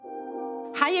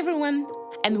Hi everyone,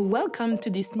 and welcome to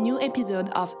this new episode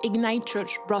of Ignite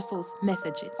Church Brussels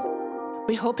Messages.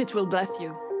 We hope it will bless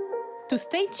you. To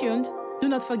stay tuned, do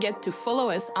not forget to follow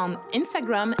us on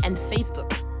Instagram and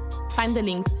Facebook. Find the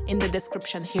links in the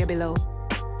description here below.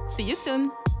 See you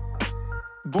soon!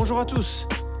 Bonjour à tous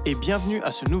et bienvenue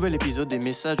à ce nouvel épisode des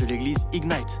messages de l'église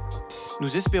Ignite.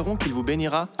 Nous espérons qu'il vous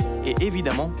bénira et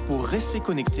évidemment, pour rester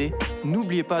connecté,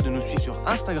 n'oubliez pas de nous suivre sur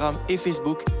Instagram et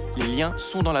Facebook. Les liens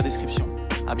sont dans la description.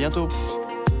 À bientôt! As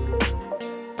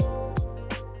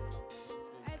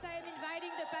I am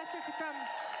inviting the pastor to come.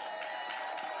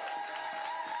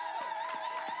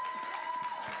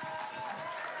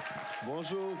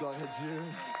 Bonjour, gloire à Dieu.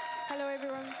 Hello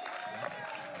everyone.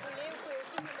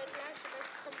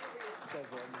 Ça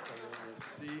va,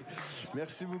 merci.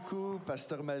 Merci beaucoup,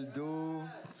 Pasteur Maldo.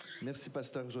 Merci,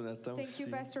 Pasteur Jonathan Thank aussi. you,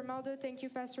 Pastor Maldo. Thank you,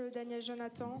 Pastor Daniel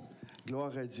Jonathan.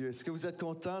 Gloire à Dieu. Est-ce que vous êtes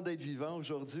content d'être vivant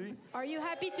aujourd'hui? Are you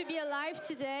happy to be alive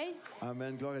today?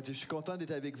 Amen, gloire à Dieu. Je suis content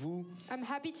d'être avec vous I'm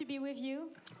happy to be with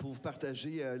you, pour vous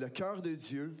partager le cœur de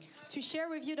Dieu. to share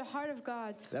with you the heart of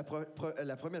God.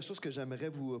 La première chose que j'aimerais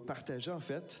vous partager, en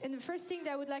fait, And the first thing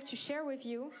that I would like to share with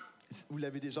you, vous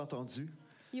l'avez déjà entendu,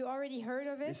 you already heard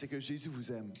of mais c'est it, que Jésus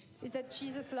vous aime. is that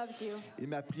Jesus loves you. Et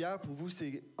ma prière pour vous,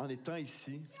 c'est en étant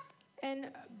ici,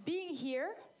 And being here,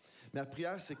 ma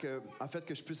prière, c'est que, en fait,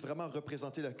 que je puisse vraiment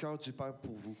représenter le cœur du Père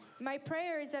pour vous. my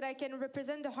prayer is that I can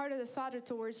represent the heart of the Father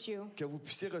towards you, Que vous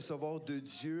puissiez recevoir de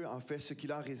Dieu, en fait, ce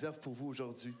qu'il en réserve pour vous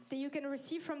aujourd'hui. that you can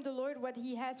receive from the Lord what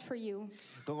He has for you.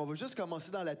 Donc, on va juste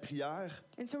commencer dans la prière.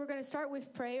 And so we're going to start with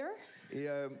prayer. Et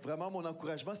vraiment, mon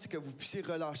encouragement, c'est que vous puissiez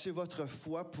relâcher votre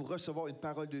foi pour recevoir une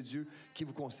parole de Dieu qui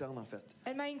vous concerne, en fait.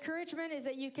 And my encouragement is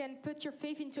that you can put your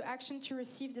faith into action to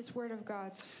receive this word of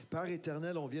God. Père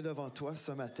éternel, on vient devant toi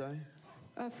ce matin.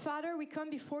 Father, we come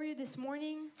before you this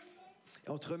morning. Et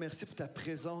on te remercie pour ta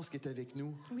présence qui est avec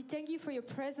nous. We thank you for your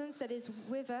presence that is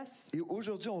with us. Et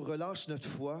aujourd'hui, on relâche notre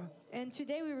foi And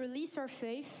today we release our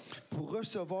faith pour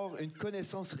recevoir une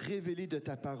connaissance révélée de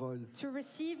ta parole. to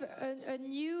receive a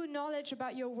new knowledge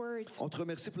about your word. On te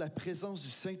remercie pour la présence du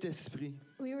Saint-Esprit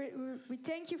We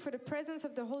thank you for the presence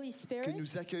of the Holy que Spirit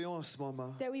nous accueillons en ce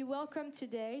moment. that we welcome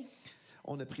today.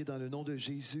 On a prié dans le nom de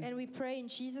Jésus. And we pray in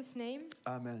Jesus' name.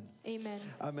 Amen. Amen.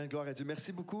 Amen, gloire à Dieu.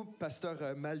 Merci beaucoup, Pasteur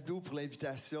Maldo, pour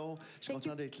l'invitation. Je suis Thank content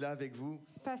you. d'être là avec vous.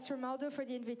 Pastor Maldo for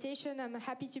the invitation. I'm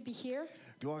happy to be here.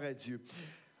 Gloire à Dieu.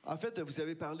 En fait, vous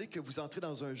avez parlé que vous entrez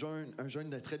dans un jeûne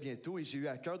de très bientôt et j'ai eu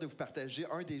à cœur de vous partager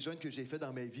un des jeûnes que j'ai fait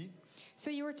dans ma vie. So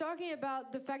you were talking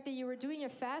about the fact that you were doing a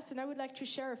fast, and I would like to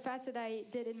share a fast that I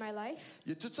did in my life. Il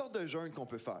y a toutes sortes de jeûnes qu'on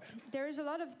peut faire. There is a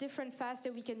lot of different fasts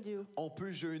that we can do. On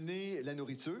peut jeûner la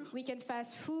nourriture We can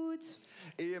fast food.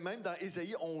 et même dans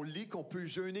Ésaïe, on lit qu'on peut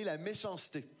jeûner la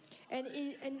méchanceté. And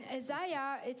in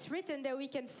Isaiah, it's written that we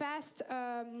can fast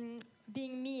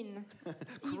being mean,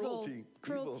 evil,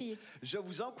 cruelty. Je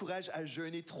vous encourage à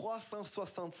jeûner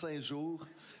 365 jours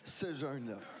ce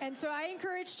jeûne-là. And so I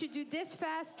encourage to do this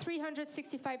fast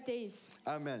 365 days.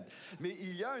 Amen. Mais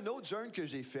il y a un autre jeûne que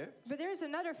j'ai fait But there's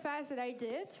another fast that I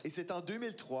did, et c'est en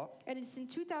 2003 and it's in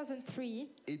 2003,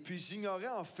 et puis j'ignorais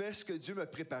en fait ce que Dieu me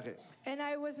préparait. and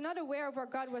I was not aware of what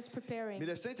God was Mais preparing.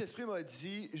 le Saint-Esprit m'a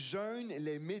dit, jeûne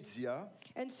les médias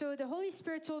And so the Holy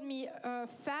Spirit told me,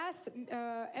 fast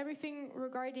everything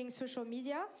regarding social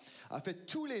media. En fait,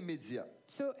 tous les médias,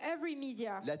 So every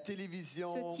media, la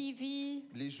télévision, so TV,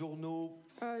 les journaux,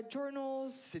 journals.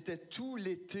 c'était tout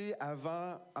l'été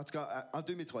avant, en tout cas en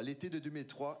 2003, l'été de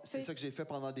 2003, c'est So- ça que j'ai fait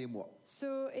pendant des mois.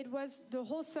 So it was the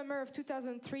whole summer of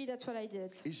 2003, that's what I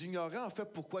did. Et j'ignorais en fait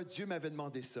pourquoi Dieu m'avait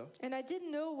demandé ça. And I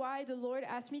didn't know why the Lord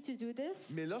asked me to do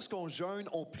this. Mais lorsqu'on jeûne,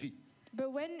 on prie. But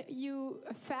when you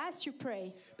fast, you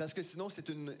pray. Parce que sinon, c'est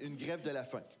une grève de la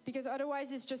faim. Because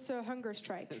otherwise, it's just a hunger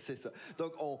strike. C'est ça.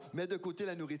 Donc, on met de côté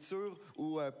la nourriture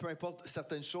ou peu importe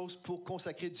certaines choses pour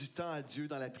consacrer du temps à Dieu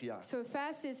dans la prière. So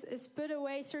fast is put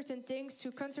away certain things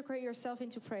to consecrate yourself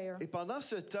into prayer. Et pendant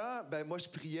ce temps, moi, je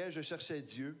priais, je cherchais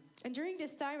Dieu. And during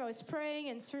this time, I was praying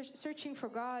and searching for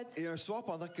God. Et un soir,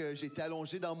 pendant que j'étais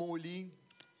allongé dans mon lit,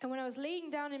 And when I was laying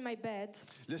down in my bed,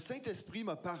 le Saint-Esprit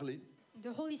m'a parlé. the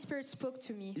Holy Spirit spoke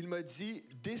to me. Il m'a dit,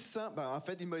 descends. En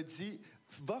fait, il m'a dit,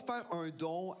 va faire un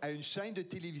don à une chaîne de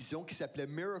télévision qui s'appelait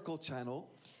Miracle Channel.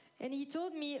 And he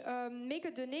told me, make a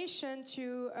donation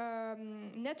to a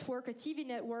TV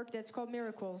network that's called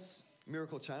Miracles.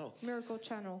 Miracle Channel. Miracle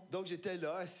Channel. Donc, j'étais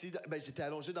là, assis, j'étais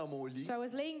allongé dans mon lit. So I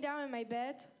was laying down in my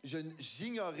bed,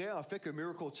 J'ignorais en fait que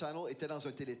Miracle Channel était dans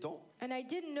un téléthon, and I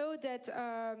didn't know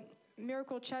that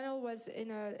Miracle Channel was in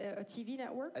a TV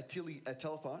network. à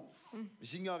téléthon.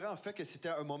 J'ignorais en fait que c'était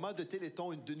un moment de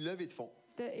téléthon, d'une levée de fonds.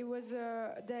 that it was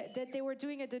that they were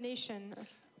doing a donation,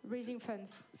 raising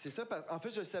funds. C'est ça. En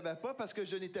fait, je ne savais pas parce que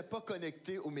je n'étais pas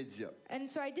connecté aux médias. And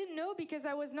so I didn't know because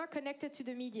I was not connected to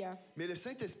the media. Mais le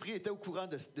Saint-Esprit était au courant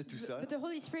de tout ça. But the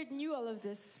Holy Spirit knew all of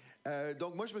this.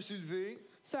 Donc, moi, je me suis levé.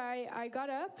 So I got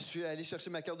up. Je suis allé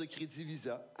chercher ma carte de crédit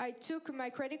Visa. I took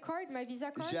my credit card, my Visa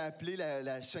card. J'ai appelé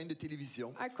la chaîne de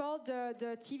télévision. I called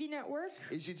the TV network.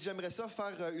 Et j'ai dit, j'aimerais ça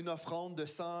faire une offrande de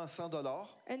 $100.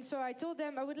 And so I told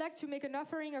them I would like to make an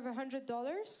offering of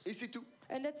 $100. Et c'est tout.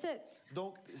 And that's it.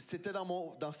 Donc, c'était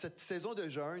dans cette saison de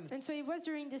jeûne. And so it was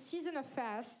during the season of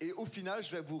fast. Et au final,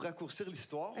 je vais vous raccourcir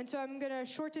l'histoire. And so I'm going to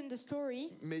shorten the story.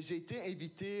 Mais j'ai été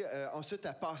invité ensuite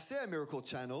à passer à Miracle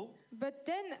Channel. But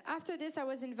then after this, I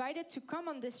was invited to come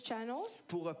on this channel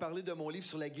pour parler de mon livre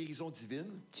sur la guérison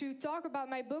divine. to talk about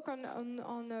my book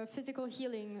on physical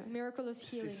healing, miraculous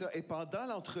healing. C'est ça. Et pendant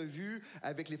l'entrevue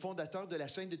avec les fondateurs de la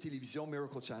chaîne de télévision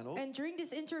Miracle Channel, And during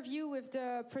this interview with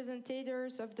the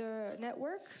presentators of the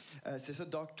network, c'est ça,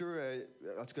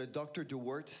 en tout cas, Dr.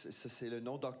 DeWart, ça c'est le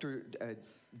nom, Dr.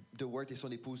 DeWart et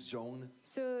son épouse Joan.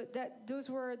 so those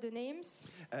were the names.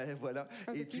 Voilà.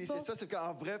 Of Et the puis people. c'est ça, c'est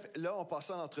qu'en bref, là, on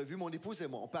passait en entrevue, mon épouse et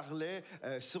moi, on parlait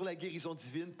sur la guérison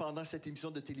divine pendant cette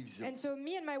émission de télévision. And so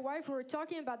me and my wife were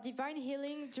talking about divine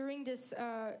healing during this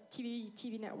TV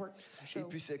network show. Et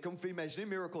puis, comme vous pouvez imaginer,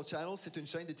 Miracle Channel, c'est une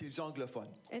chaîne de télévision anglophone.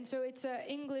 And so it's an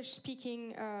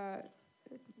English-speaking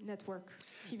network.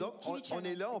 Donc, TV on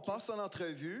channel. est là, on passe en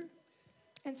entrevue.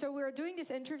 And so we were doing this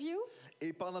interview,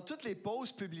 Et pendant toutes les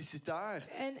pauses publicitaires,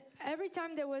 and every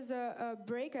time there was a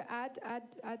break,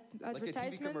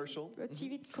 advertisement, commercial. a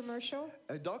TV commercial,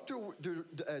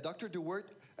 Dr. DeWart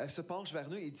se penche vers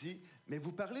nous et dit, mais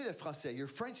vous parlez le français, you're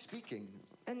French speaking.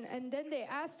 and then they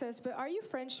asked us, but are you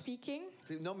French speaking?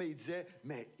 Non, mais il disait,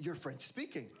 mais you're French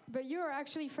speaking. But you are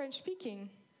actually French speaking.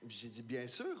 J'ai dit, bien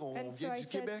sûr, on And so vient I du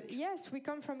said, Québec. yes, we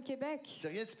come from Quebec. C'est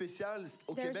rien de spécial.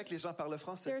 Au There's- Québec, les gens parlent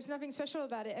français. There's nothing special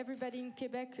about it. Everybody in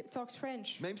Quebec talks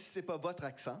French, Même si c'est pas votre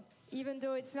accent, even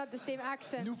though it's not the same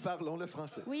accent. nous parlons le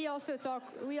français. We also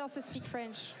speak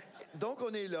French. Donc,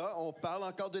 on est là, on parle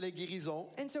encore de la guérison.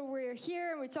 And so we're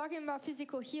here and we're talking about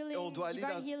physical healing, On doit aller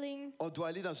divine healing, On doit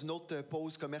aller dans une autre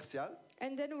pause commerciale.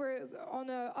 and then we're on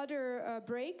a other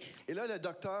break. Et là, le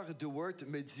docteur DeWart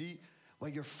me dit,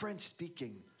 well, you're French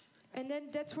speaking. And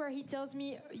then that's where he tells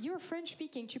me, you're French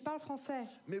speaking, tu parles français.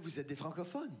 Mais vous êtes des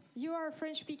francophones. You are a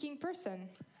French speaking person.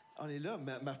 On est là,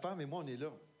 ma femme et moi, on est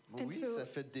là. And Oui, so- ça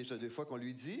fait déjà 2 fois qu'on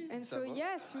lui dit. And ça so, va.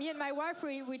 yes, me and my wife,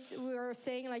 we were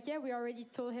saying, like, yeah, we already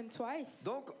told him twice.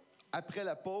 Donc, après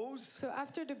la pause, So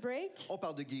after the break, on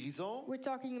parle de guérison. we're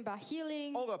talking about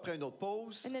healing. On reprend une autre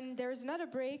pause. And then there's another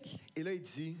break. Et là, il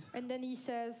dit, And then he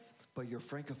says, but you're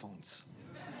francophones.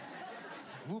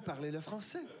 Vous parlez le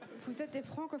français. vous êtes des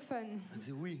francophones. On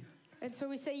dit oui. And so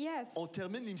we say yes. On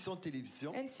termine l'émission de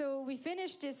télévision. And so we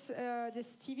finished this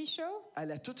TV show. À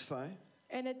la toute fin,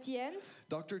 And at the end,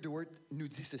 Dr. DeWart nous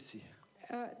dit ceci.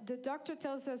 the doctor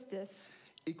tells us this.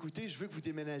 Écoutez, je veux que vous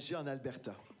déménagiez en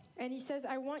Alberta. And he says,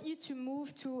 I want you to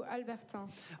move to Alberta.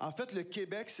 En fait, le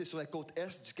Québec, c'est sur la côte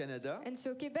est du Canada. And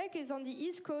so Quebec is on the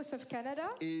east coast of Canada.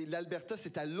 Et l'Alberta,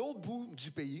 c'est à l'autre bout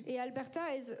du pays, Et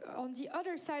Alberta is on the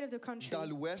other side of the country, dans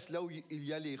l'ouest, là où il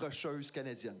y a les Rocheuses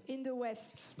canadiennes. in the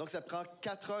west. Donc, ça prend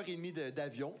 4h30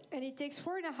 d'avion And it takes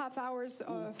 4.5 hours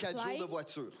ou of 4 jours flying de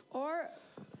voiture.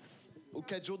 Ou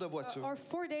 4 jours de voiture. or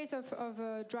 4 days of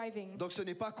driving. Donc, ce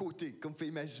n'est pas à côté, comme vous pouvez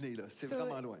imaginer. Là. C'est So-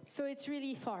 vraiment loin. So it's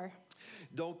really far.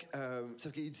 Donc, ça veut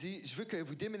dire qu'il dit, je veux que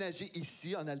vous déménagiez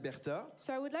ici, en Alberta.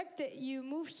 So I would like that you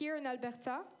move here in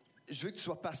Alberta, Je veux que tu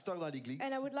sois pasteur dans l'Église.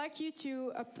 and I would like you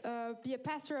to be a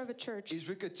pastor of a church. Et je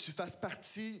veux que tu fasses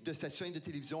partie de cette chaîne de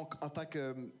télévision en tant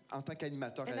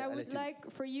qu'animateur And I à la would télé.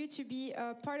 like for you to be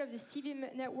a part of this TV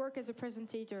network as a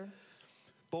presentator.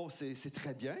 Bon, c'est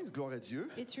très bien, gloire à Dieu.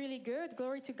 It's really good.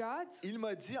 Glory to God. Il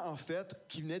m'a dit, en fait,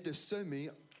 qu'il venait de semer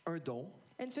un don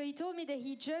And so he told me that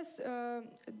he just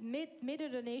made a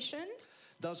donation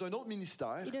dans un autre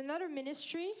ministère. in another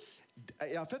ministry,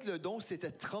 Et en fait, le don,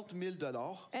 c'était 30 000 $.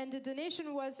 and the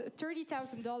donation was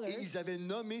 $30,000. Et ils avaient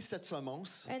nommé cette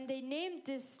semence. And they named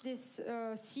this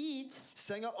seed,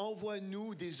 Seigneur,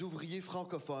 envoie-nous des ouvriers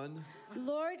francophones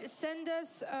Lord, send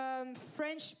us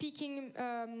French-speaking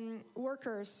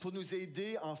workers pour nous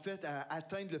aider, en fait, à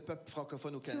atteindre le peuple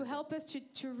francophone au to Canada. help us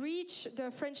to reach the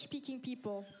French-speaking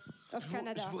people of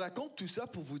Canada. Je vous raconte tout ça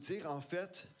pour vous dire, en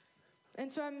fait, And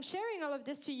so I'm sharing all of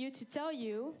this to you to tell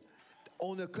you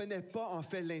on ne connaît pas en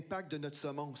fait l'impact de notre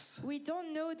semence. We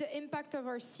don't know the impact of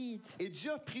our seed. Et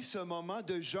Dieu a pris ce moment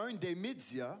de jeûne des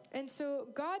médias And so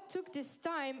God took this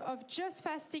time of just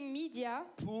fasting media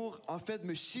pour en fait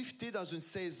me shifter dans une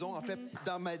saison, en fait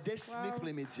dans ma destinée Wow. pour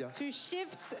les médias. to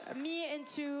shift me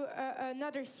into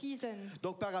another season.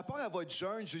 Donc par rapport à votre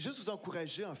jeûne, je veux juste vous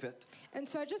encourager en fait. And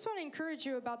so I just want to encourage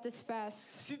you about this fast.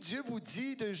 Si Dieu vous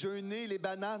dit de jeûner les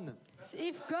bananes,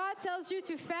 If God tells you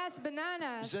to fast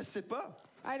bananas, je sais pas.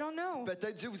 I don't know.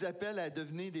 Peut-être Dieu vous appelle à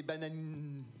devenir des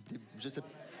bananes,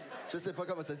 je sais pas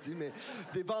comment ça se dit, mais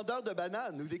des vendeurs de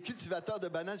bananes ou des cultivateurs de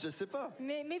bananes, je sais pas.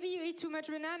 Maybe you eat too much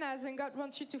bananas and God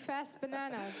wants you to fast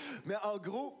bananas. Mais en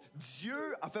gros,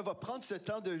 Dieu en fait va prendre ce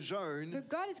temps de jeûne But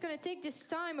God is going to take this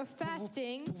time of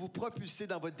fasting pour vous propulser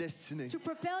dans votre destinée. to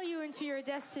propel you into your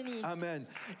destiny. Amen.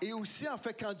 Et aussi, en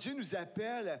fait, quand Dieu nous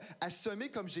appelle à semer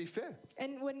comme j'ai fait,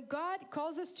 And when God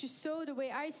calls us to sow the way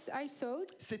I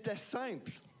sowed, c'était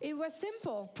simple. it was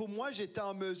simple. Pour moi, j'étais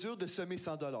en mesure de semer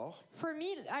 $100. For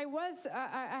me,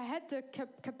 I had the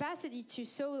capacity to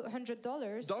sow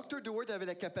 $100. Dr. DeWard avait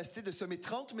la capacité de semer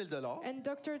 $30 000. And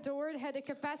Dr. Deward had a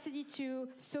capacity to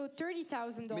sow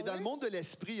 $30,000. Mais dans le monde de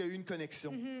l'esprit, il y a eu une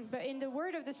connexion. But in the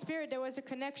word of the Spirit, there was a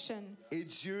connection. Et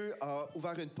Dieu a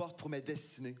ouvert une porte pour ma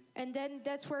destinée. And then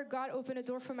that's where God opened a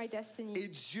door for my destiny. Et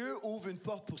Dieu ouvre une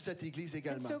porte pour cette église And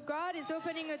également. so God is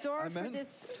opening a door Amen.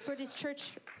 for this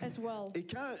church as well. Et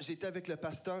quand j'étais avec le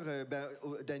pasteur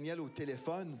Daniel au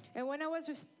téléphone, And when I was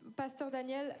with Pastor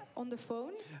Daniel on the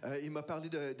phone, il m'a parlé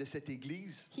de cette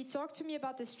église. he talked to me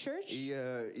about this church. Et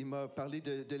il m'a parlé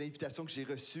de l'invitation que j'ai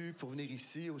reçue pour venir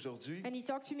ici aujourd'hui. And he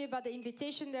talked to me about the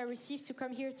invitation that I received to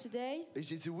come here today. Et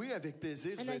j'ai dit oui, avec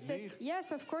plaisir, je And vais I said, venir.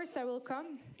 yes, of course I will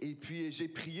come. Et puis j'ai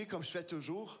prié comme je fais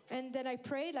toujours. And then I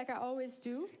prayed like I always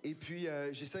do. Et puis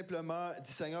j'ai simplement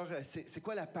dit, Seigneur, c'est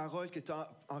quoi la parole que tu as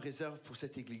en réserve pour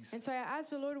cette église? And so I asked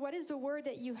the Lord, what is the word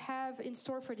that you have in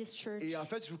store for this church? Et en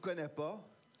fait, je vous connais pas,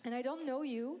 And I don't know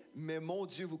you, mais mon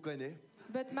Dieu vous connaît.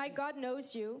 but my God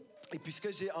knows you. Et puis ce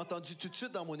que j'ai entendu tout de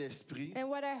suite dans mon esprit, And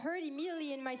what I heard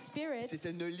immediately in my spirit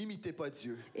c'était ne limitez pas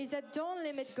Dieu. is that don't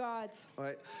limit God.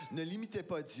 Ouais, ne limitez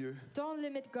pas Dieu. Don't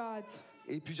limit God.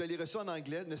 Et puis je l'ai reçu en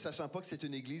anglais, ne sachant pas que c'est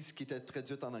une église qui était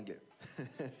traduite en anglais.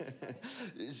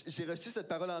 J'ai reçu cette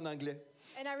parole en anglais.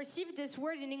 And I received this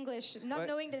word in English, not Ouais.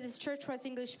 knowing that this church was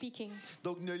English speaking.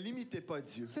 Donc ne limitez pas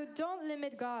Dieu. So don't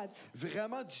limit God.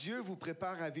 Vraiment, Dieu vous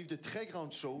prépare à vivre de très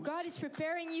grandes choses, God is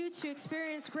preparing you to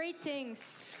experience great things,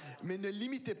 mais ne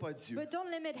limitez pas Dieu. but don't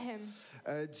limit Him.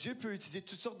 Dieu peut utiliser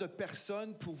toutes sortes de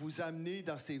personnes pour vous amener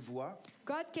dans ses voies.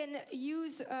 God can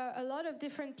use a lot of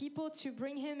different people to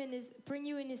bring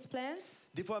you in His plans.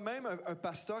 Des fois même un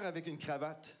pasteur avec une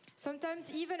cravate. Sometimes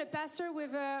even a pastor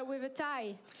with a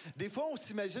tie. Des fois, on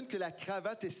s'imagine que la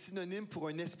cravate est synonyme pour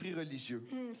un esprit religieux.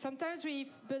 Sometimes we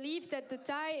believe that the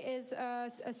tie is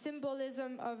a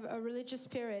symbolism of a religious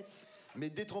spirit. Mais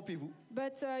détrompez-vous.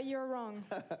 But you're wrong.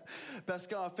 Parce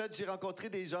qu'en fait, j'ai rencontré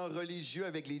des gens religieux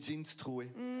avec les jeans troués.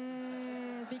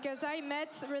 Because I met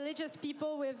religious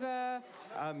people with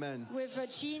Amen.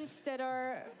 jeans that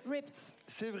are ripped.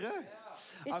 C'est vrai.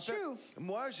 It's En fait, true.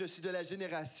 moi, je suis de la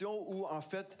génération où, en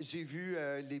fait, j'ai vu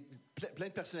plein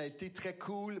de personnalités très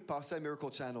cool passer à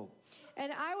Miracle Channel. And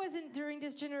I was during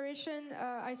this generation,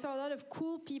 I saw a lot of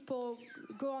cool people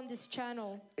go on this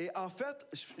channel. Et en fait,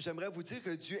 j'aimerais vous dire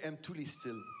que Dieu aime tous les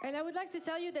styles. And I would like to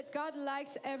tell you that God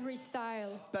likes every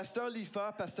style. Pasteur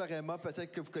Lifa, Pasteur Emma,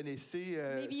 peut-être que vous connaissez,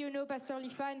 Maybe you know Pastor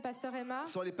Lifa and Pastor Emma.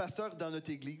 sont les pasteurs dans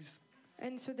notre église,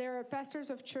 And so there are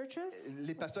pastors of churches,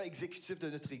 les pasteurs exécutifs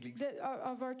de notre église.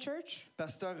 of our church.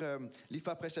 Pasteur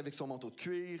Lifa prêche avec son manteau de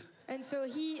cuir, And so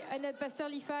Pastor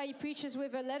Lifa, he preaches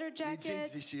with a leather les jeans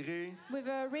jacket, déchirés. with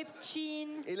a ripped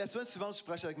jean. Et la semaine suivante, je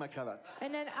prêche avec ma cravate.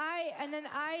 And then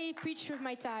I preach with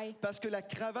my tie. Parce que la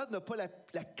cravate n'a pas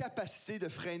la capacité de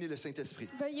freiner le Saint-Esprit.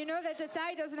 But you know that the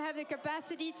tie doesn't have the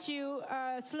capacity to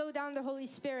slow down the Holy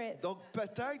Spirit. Donc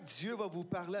peut-être Dieu va vous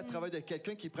parler à travers de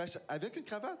quelqu'un qui prêche avec une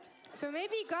cravate. So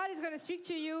maybe God is going to speak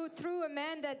to you through a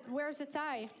man that wears a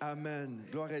tie. Amen.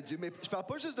 Gloire à Dieu. Mais je parle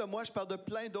pas juste de moi, je parle de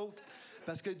plein d'autres.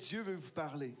 Parce que Dieu veut vous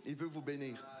parler. Il veut vous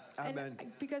bénir. Amen.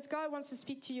 And because God wants to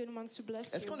speak to you and wants to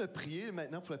bless Est-ce you. qu'on a prié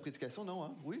maintenant pour la prédication? Non,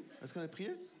 hein? Oui? Est-ce qu'on a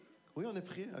prié? Oui, on a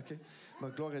prié? OK. Bon,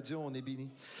 gloire à Dieu, on est béni.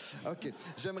 OK.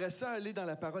 J'aimerais ça aller dans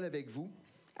la parole avec vous.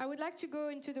 I would like to go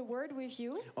into the Word with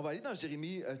you. On va aller dans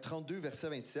Jérémie 32, verset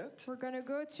 27. We're going to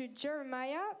go to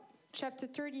Jeremiah chapter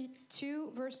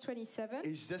 32, verse 27. Et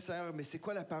je disais, Seigneur, mais c'est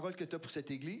quoi la parole que tu as pour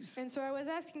cette église? And so I was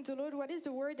asking the Lord, what is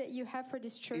the word that you have for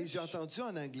this Et church? j'ai entendu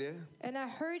en anglais, And I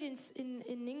heard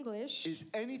in English, is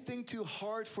anything too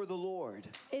hard for the Lord?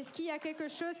 est-ce qu'il y a quelque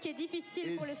chose qui est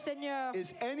difficile pour le Seigneur?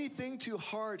 Is anything too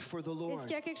hard for the Est-ce Lord?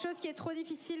 qu'il y a quelque chose qui est trop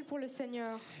difficile pour le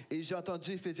Seigneur? Et j'ai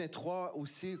entendu Éphésiens 3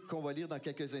 aussi, qu'on va lire dans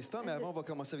quelques instants, mais avant, on va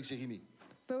commencer avec Jérémie.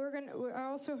 But I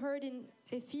also heard in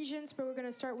Ephesians, but we're going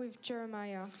to start with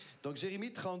Jeremiah. Donc,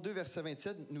 Jérémie 32, verset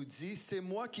 27 nous dit, « C'est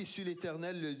moi qui suis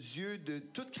l'Éternel, le Dieu de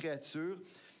toute créature. »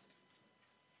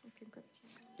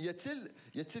 Y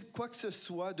a-t-il quoi que ce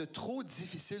soit de trop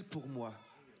difficile pour moi?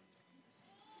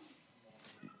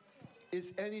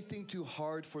 Is anything too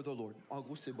hard for the Lord? En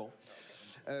gros, c'est bon.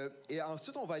 Et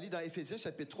ensuite, on va aller dans Éphésiens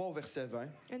chapitre 3 au verset 20.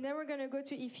 And then we're going to go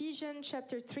to Ephesians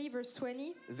chapter 3 verse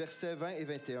 20. Versets 20 et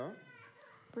 21.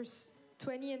 Verse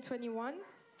 20 and 21.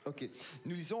 OK.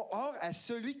 Nous lisons, « Or, à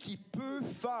celui qui peut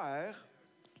faire... »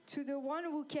 To the one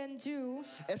who can do.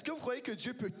 Est-ce que vous croyez que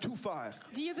Dieu peut tout faire?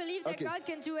 Do you believe that Okay. God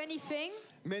can do anything?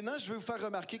 Maintenant, je vais vous faire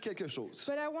remarquer quelque chose.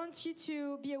 But I want you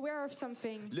to be aware of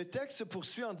something. Le texte se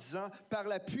poursuit en disant, « Par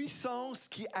la puissance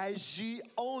qui agit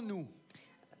en nous. »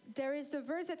 There is the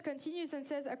verse that continues and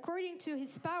says, according to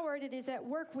his power that is at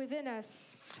work within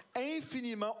us.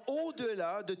 Infiniment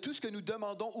au-delà de tout ce que nous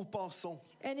demandons ou pensons.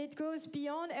 And it goes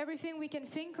beyond everything we can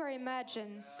think or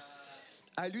imagine.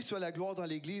 À lui soit la gloire dans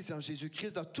l'Église et en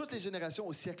Jésus-Christ, dans toutes les générations,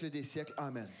 au siècle des siècles.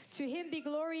 Amen. To him be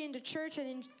glory in the church and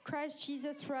in Christ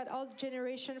Jesus throughout all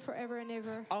generation, forever and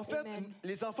ever. En fait, Amen.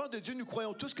 les enfants de Dieu, nous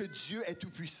croyons tous que Dieu est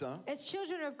tout-puissant, As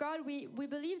children of God, we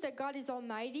believe that God is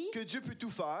almighty, que Dieu peut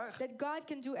tout faire. that God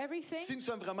can do everything. Si nous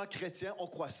sommes vraiment chrétiens, on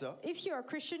croit ça. If you are a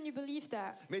Christian, you believe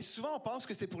that. Mais souvent, on pense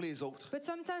que c'est pour les autres. But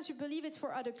sometimes you believe it's for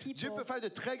other Dieu people. peut faire de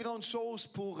très grandes choses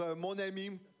pour mon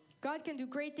ami, God can do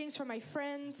great things for my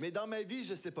friends. mais dans ma vie,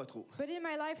 je ne sais pas trop. But in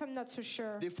my life, I'm not so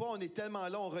sure. Des fois, on est tellement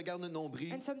là, on regarde notre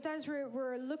nombril, And sometimes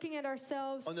we're looking at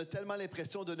ourselves on a tellement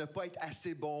l'impression de ne pas être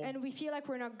assez bon, and we feel like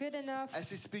we're not good enough.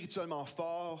 assez spirituellement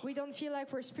fort, We don't feel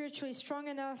like we're spiritually strong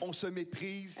enough. on se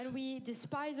méprise. And we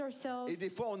despise ourselves. Et des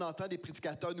fois, on entend des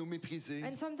prédicateurs nous mépriser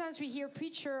And sometimes we hear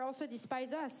preacher also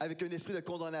despise us. avec un esprit de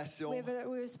condamnation. We have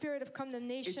a spirit of Et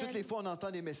condemnation. toutes les fois, on entend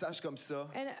des messages comme ça.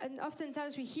 And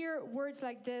oftentimes we hear words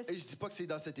like this. Et je ne dis pas que c'est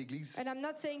dans cette église. And I'm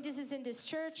not saying this is in this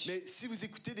church. Mais si vous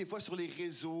écoutez des fois sur les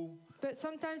réseaux, But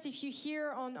sometimes if you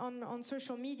hear on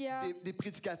social media, des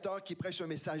prédicateurs qui prêchent un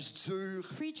message dur,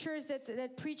 preachers that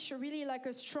preach really like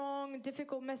a strong,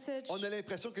 difficult message. on a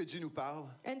l'impression que Dieu nous parle.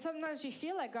 And sometimes we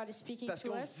feel like God is speaking Parce to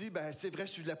qu'on us. se dit, ben, c'est vrai,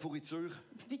 je suis de la pourriture.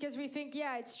 Because we think,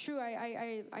 yeah, it's true,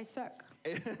 I suck.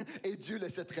 Et Dieu le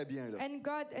sait très bien. Là. And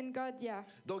God, yeah.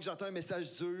 Donc j'entends un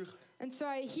message dur And so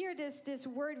I hear this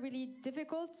word really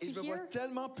difficult et to je me vois hear.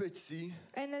 tellement petit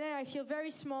And then I feel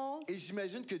very small. et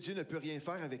j'imagine que Dieu ne peut rien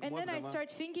faire avec And moi then I vraiment.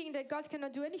 start thinking that God cannot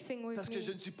do anything with Parce que me.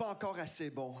 je ne suis pas encore assez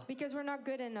bon. Because we're not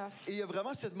good enough. Et il y a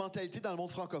vraiment cette mentalité dans le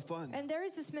monde francophone. And there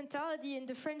is this mentality in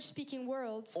the French-speaking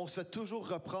world On se fait toujours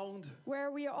reprendre. where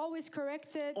we are always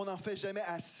corrected. On n'en fait jamais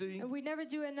assez. And we never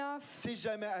do enough. C'est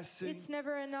jamais assez. It's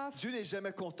never enough. Dieu n'est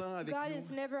jamais content avec God nous.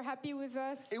 is never happy with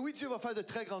us. Et oui, Dieu va faire de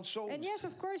très grandes choses. And yes,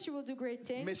 of course, you will do great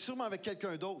things. Mais sûrement avec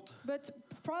quelqu'un d'autre. But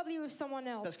probably with someone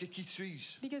Parce else. que qui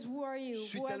suis-je? Because who are you? Je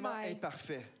suis Who am tellement I?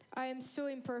 imparfait. I am so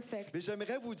imperfect. Mais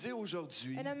j'aimerais vous dire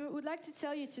aujourd'hui, And I would like to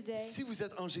tell you today, si vous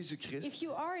êtes en if Jésus-Christ,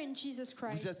 you are in Jesus vous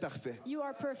êtes Christ, parfait. you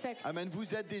are perfect. Amen.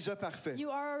 Vous êtes déjà parfait. You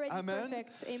are already Amen.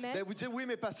 perfect. Amen. Ben, vous dites, oui,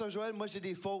 mais Pasteur Joël, moi j'ai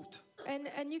des fautes.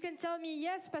 And you can tell me,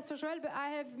 yes, Pastor Joel, but I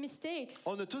have mistakes.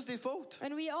 On a tous des fautes.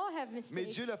 And we all have mistakes. Mais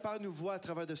Dieu le Père nous voit à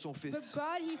travers de son But Fils.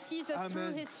 God, He sees us Amen.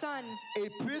 through His Son. Et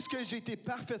puisque j'ai été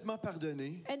parfaitement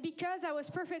pardonné, And because I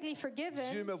was perfectly Dieu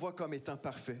forgiven, me voit comme étant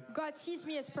parfait. God sees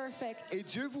me as perfect. Et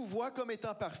Dieu vous voit comme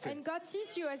étant parfait. And God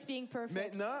sees you as being perfect.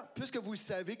 Maintenant, puisque vous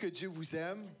savez que Dieu vous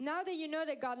aime Now that you know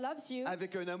that God loves you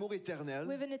avec un amour éternel,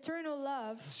 with an eternal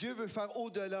love, Dieu veut faire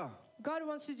au-delà. God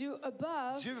wants to do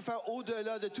above. Dieu veut faire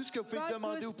au-delà de tout ce que vous pouvez God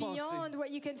demander goes ou penser. beyond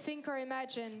what you can think or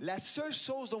imagine. La seule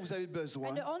chose dont vous avez besoin,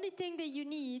 And the only thing that you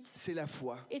need, c'est la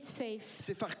foi. it's faith.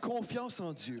 C'est faire confiance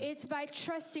en Dieu. It's by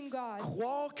trusting God.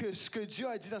 Croire que ce que Dieu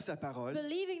a dit dans sa parole,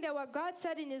 Believing that what God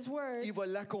said in His Word, il va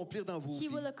l'accomplir dans vos He vies.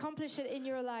 will accomplish it in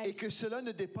your lives. Et que cela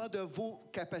ne dépend de vos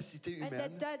capacités And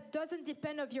humaines, that doesn't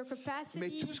depend of your mais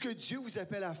capacity, tout ce que Dieu vous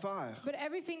appelle à faire but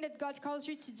everything that God calls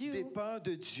you to do dépend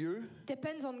de Dieu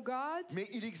depends on God God, mais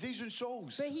il exige une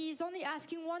chose. but He is only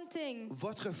asking one thing,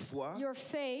 Votre foi, your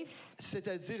faith,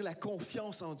 c'est-à-dire la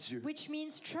confiance en Dieu. which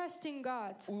means trusting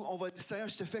God. Où on va dire, Seigneur,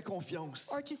 je te fais confiance.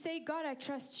 Or to say, God, I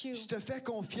trust you. Je te fais I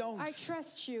confiance.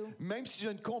 trust you. Même si je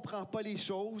ne comprends pas les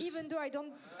choses, Even though I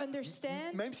don't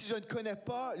understand, même si je ne connais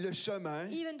pas le chemin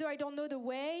even though I don't know the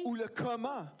way ou le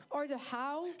comment, or the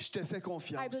how, je te fais I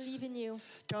confiance. believe in you.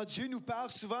 Quand Dieu nous parle,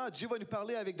 souvent, Dieu va nous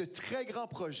parler avec de très grands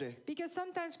projets, Because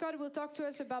sometimes God will talk to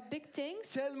us about big things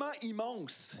tellement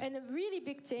immenses. and really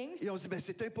big things. Et on se dit, ben,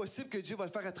 c'est impossible que Dieu va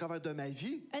le faire à travers de ma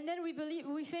vie. And then we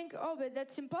think, oh, but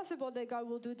that's impossible that God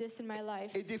will do this in my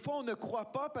life. Et des fois, on ne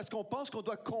croit pas parce qu'on pense qu'on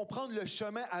doit comprendre le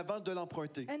chemin avant de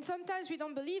l'emprunter. And sometimes we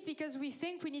don't believe because we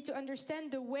think we need to understand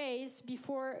the ways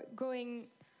before going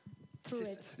through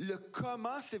it. Le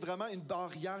comment, c'est vraiment une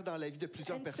barrière dans la vie de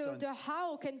plusieurs And so personnes. the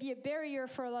how can be a barrier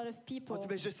for a lot of On people. dit,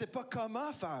 ben, je ne sais pas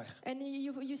comment faire. And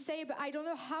you say, but I don't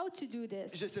know how to do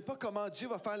this. Je ne sais pas comment Dieu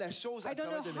va faire la chose à I don't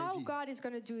travers know de ma how vie. God is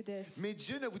going to do this. Mais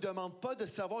Dieu ne vous demande pas de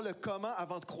savoir le comment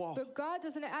avant de croire. But God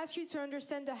doesn't ask you to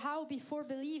understand the how before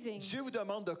believing. Dieu vous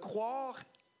demande de croire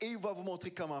et il va vous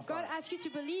montrer comment God faire. asks you to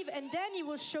believe and then He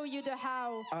will show you the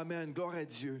how. Amen. Gloire à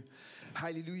Dieu.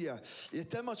 Alléluia. Il y a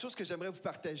tellement de choses que j'aimerais vous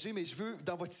partager, mais je veux,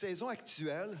 dans votre saison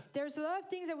actuelle, There's a lot of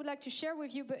things I would like to share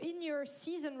with you, but in your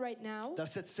season right now, dans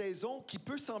cette saison qui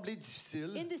peut sembler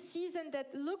difficile, in the season that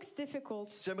looks difficult,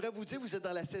 j'aimerais vous dire, vous êtes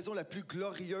dans la saison la plus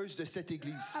glorieuse de cette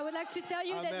Église. I would like to tell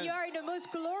you Amen. that you are in the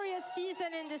most glorious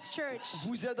season in this church.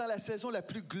 Vous êtes dans la saison la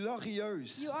plus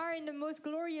glorieuse. You are in the most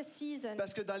glorious season.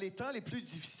 Parce que dans les temps les plus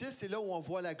difficiles, c'est là où on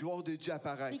voit la gloire de Dieu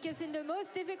apparaître. Because in the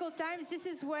most difficult times, this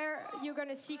is where you're going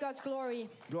to see God's glory.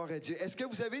 Gloire à Dieu. Est-ce que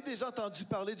vous avez déjà entendu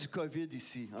parler du COVID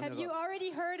ici, en Have you Europe?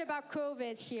 already heard about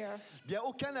COVID here? Bien,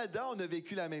 au Canada, on a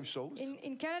vécu la même chose,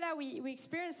 In Canada, we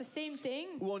experienced the same thing,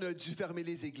 où on a dû fermer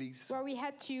les églises. where we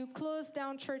had to close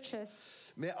down churches.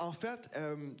 Mais en fait,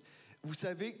 vous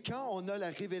savez, quand on a la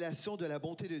révélation de la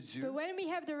bonté de Dieu, But when we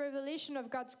have the revelation of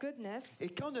God's goodness, et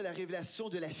quand on a la révélation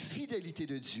de la fidélité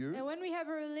de Dieu, and when we have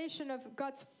a revelation of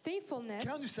God's faithfulness,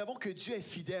 quand nous savons que Dieu est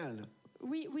fidèle,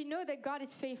 we know that God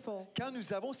is faithful. quand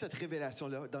nous avons cette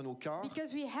révélation-là dans nos cœurs,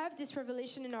 Because we have this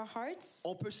revelation in our hearts,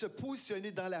 on peut se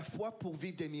positionner dans la foi pour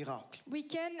vivre des miracles. we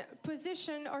can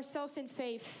position ourselves in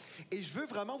faith. Et je veux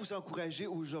vraiment vous encourager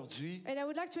aujourd'hui And I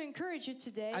would like to encourage you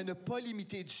today à ne pas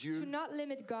limiter to Dieu not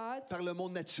limit God par le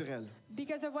monde naturel.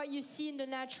 because of what you see in the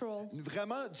natural.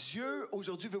 Vraiment, Dieu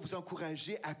aujourd'hui veut vous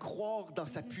encourager à croire dans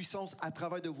sa puissance à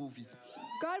travers de vos vies.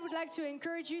 God would like to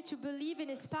encourage you to believe in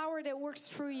His power that works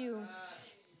through you.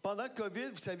 Pendant le COVID,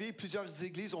 vous savez, plusieurs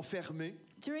églises ont fermé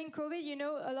During COVID, you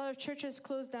know, a lot of churches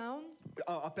closed down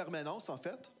en permanence, en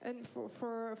fait, and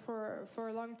for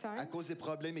a long à time cause des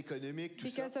problèmes économiques, tout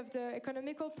ça. because of the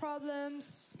economical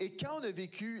problems. Et quand on a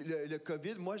vécu le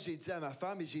COVID, moi, j'ai dit à ma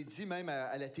femme et j'ai dit même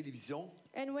à la télévision,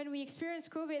 And when we experienced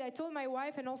COVID, I told my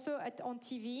wife and also on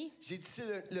TV, j'ai dit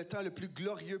c'est le temps le plus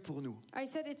glorieux pour nous. I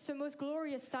said it's the most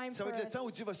glorious time Ça for va être le us. temps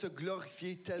où Dieu va se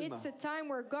glorifier tellement. It's a time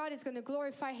where God is going to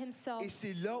glorify Himself. Et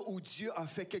c'est là où Dieu a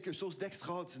fait quelque chose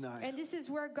d'extraordinaire. And this is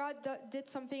where God did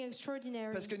something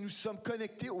extraordinary. Parce que nous sommes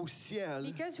connectés au ciel.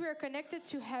 Because we are connected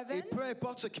to Et heaven, peu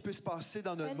importe ce qui peut se passer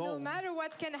dans notre and no monde, matter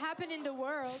what can happen in the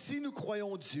world, si nous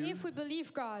croyons Dieu, if we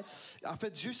believe God, en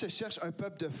fait, Dieu se cherche un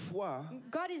peuple de foi.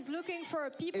 God is looking for a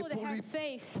Et people that have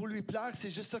faith. pour lui plaire, c'est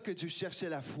juste ça que Dieu cherchait,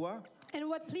 la foi. And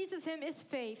what pleases Him is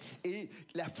faith. Et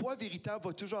la foi véritable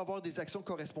va toujours avoir des actions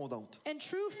correspondantes. And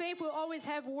true faith will always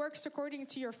have works according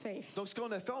to your faith. Donc, ce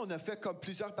qu'on a fait, on a fait comme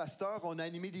plusieurs pasteurs, on a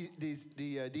animé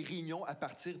des réunions à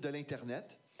partir de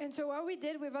l'Internet. And so what we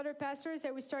did with other pastors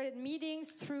that we started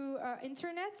meetings through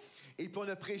internet, Et puis, on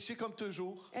a prêché comme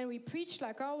toujours. and we preached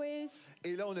like always.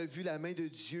 Et là, on a vu la main de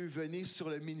Dieu venir sur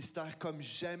le ministère comme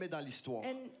jamais dans l'histoire.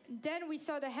 And then we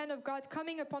saw the hand of God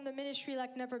coming upon the ministry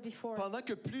like never before. Pendant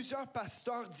que plusieurs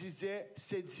pasteurs disaient,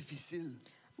 c'est difficile.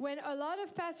 When a lot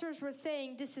of pastors were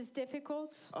saying this is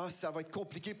difficult, Ah, ça va être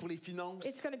compliqué pour les finances.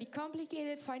 it's going to be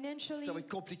complicated financially, Ça va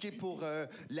être compliqué pour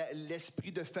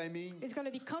l'esprit de famille. it's going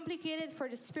to be complicated for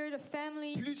the spirit of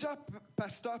family. Plusieurs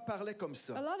pasteurs parlaient comme A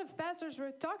ça. lot of pastors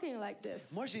were talking like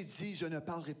this. Moi, j'ai dit, je ne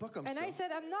parlerai pas comme And ça. I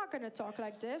said, I'm not going to talk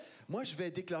like this. Moi, je vais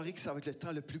déclarer que ça va être le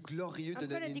temps le plus glorieux de I'm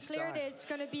notre going to declare ministère. that it's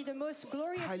going to be the most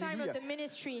glorious time Hallelujah. of the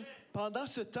ministry. Pendant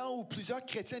ce temps où plusieurs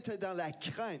chrétiens étaient dans la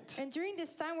crainte, And during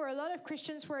this time where a lot of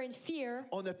Christians were in fear,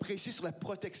 on a prêché sur la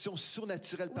protection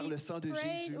surnaturelle par le sang de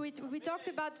Jésus. we talked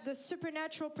about the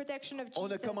supernatural protection of Jesus. On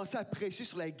a commencé à prêcher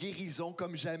sur la guérison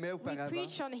comme jamais We auparavant.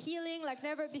 preached on healing like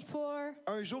never before.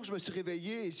 Un jour, je me suis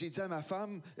réveillé et j'ai dit à ma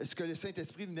femme ce que le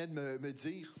Saint-Esprit venait de me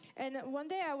dire. And one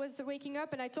day I was waking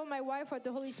up and I told my wife what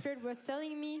the Holy Spirit was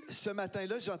telling me. Ce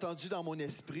matin-là, j'ai entendu dans mon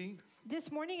esprit,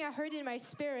 This morning I heard in my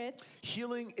spirit,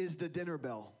 healing is the dinner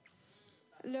bell.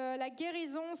 la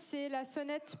guérison, c'est la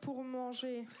sonnette pour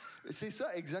manger. C'est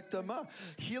ça, exactement.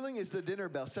 Healing is the dinner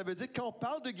bell. Ça veut dire que quand on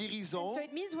parle de guérison, So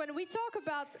it means when we talk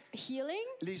about healing,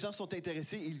 les gens sont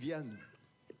intéressés, ils viennent.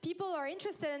 people are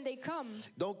interested and they come.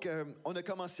 Donc, on a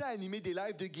commencé à animer des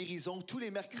lives de guérison tous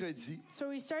les mercredis. So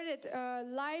we started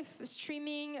live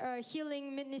streaming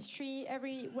healing ministry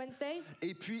every Wednesday.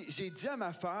 Et puis, j'ai dit à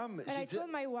ma femme, And I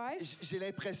told my wife, j'ai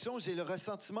l'impression, j'ai le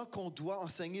ressentiment qu'on doit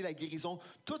enseigner la guérison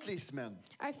toutes les semaines.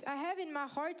 I have in my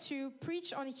heart to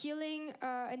preach on healing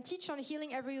and teach on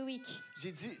healing every week.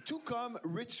 J'ai dit, tout comme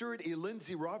Richard et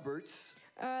Lindsay Roberts,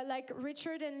 Like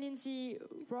Richard and Lindsay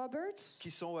Roberts. qui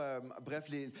sont, bref,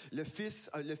 le fils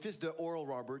de Oral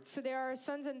Roberts. So they are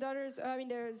sons and daughters,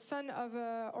 they're son of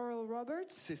Oral Roberts.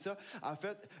 C'est ça. En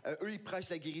fait, eux, ils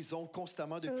prêchent la guérison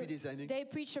constamment depuis des années. They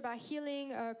preach about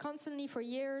healing constantly for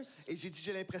years. Et j'ai dit,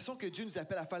 j'ai l'impression que Dieu nous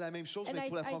appelle à faire la même chose, And mais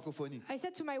pour la francophonie. I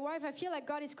said to my wife, I feel like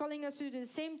God is calling us to do the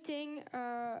same thing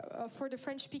for the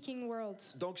French-speaking world.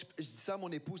 Donc, je dis ça à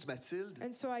mon épouse Mathilde.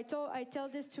 And so I tell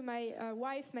this to my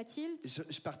wife, Mathilde.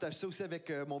 Je partage ça aussi avec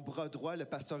mon bras droit, le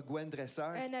pasteur Gwen Dresser.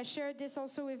 And I share this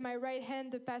also with my right hand,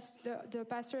 the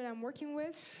pastor that I'm working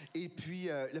with. Et puis,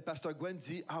 le pasteur Gwen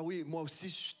dit, ah oui, moi aussi,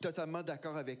 je suis totalement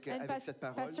d'accord avec cette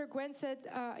parole. Pastor Gwen said,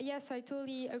 yes, I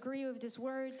totally agree with this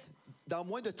word. Dans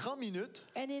moins de 30 minutes,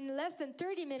 And in less than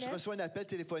 30 minutes, je reçois un appel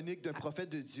téléphonique d'un prophète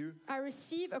de Dieu. I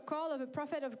receive a call of a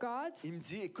prophet of God. Il me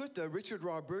dit, écoute, Richard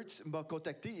Roberts m'a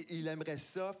contacté, il aimerait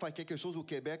ça, faire quelque chose au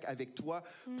Québec avec toi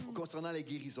concernant la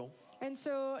guérison. And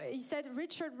so he said,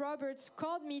 Richard Roberts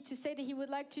called me to say that he would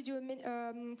like to do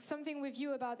something with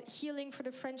you about healing for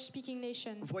the French-speaking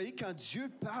nation. Vous voyez, quand Dieu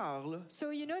parle, So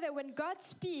you know that when God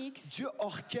speaks, Dieu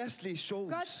orchestre les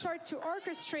choses. God starts to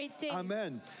orchestrate things.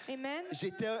 Amen. Amen.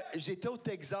 J'étais au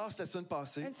Texas la semaine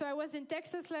passée. And so I was in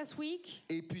Texas last week,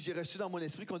 Et puis j'ai reçu dans mon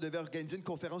esprit qu'on devait organiser une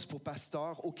conférence pour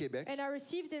pasteurs au Québec. and I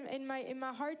received in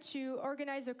my heart to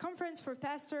organize a conference for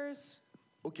pastors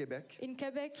Au Québec. in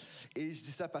Quebec. Et je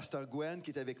dis ça à pasteur Gwen qui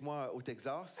est avec moi au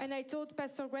Texas. And I told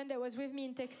Pastor Gwen that was with me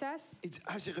in Texas, Il dit,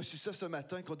 ah, j'ai reçu ça ce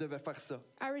matin qu'on devait faire ça.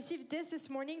 I received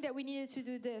this morning that we needed to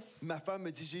do this. Ma femme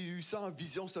me dit, j'ai eu ça en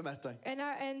vision ce matin.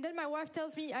 And then my wife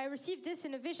tells me, I received this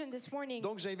in a vision this morning.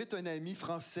 Donc j'invite un ami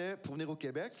français pour venir au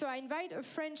Québec. So I invite a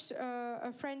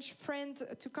French friend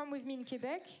to come with me in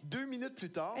Quebec. 2 minutes plus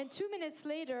tard, And 2 minutes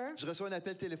later, je reçois un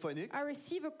appel téléphonique I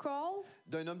receive a call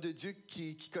d'un homme de Dieu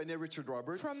qui connaît Richard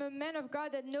Roberts, from a man of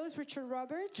God that knows Richard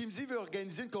Roberts. qui me dit qu'il veut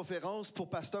organiser une conférence pour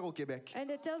pasteurs au Québec. And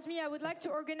it tells me I would like to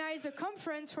organize a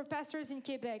conference for pastors in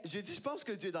Quebec. J'ai dit, je pense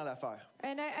que Dieu est dans l'affaire.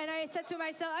 And I said to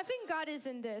myself, I think God is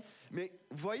in this. Mais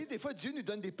vous voyez, des fois, Dieu nous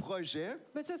donne des projets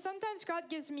But so sometimes God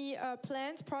gives me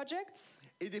plans, projects,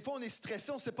 et des fois, on est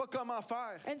stressé, on ne sait pas comment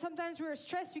faire. and sometimes we're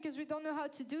stressed because we don't know how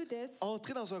to do this.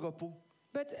 Entrer dans un repos.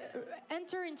 But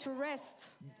enter into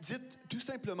rest. Dites tout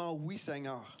simplement oui,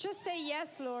 Seigneur. Just say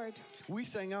yes, Lord. Oui,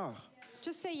 Seigneur.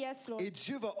 Just say yes, Lord. Et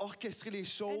Dieu va orchestrer les And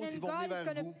choses, then ils vont God venir is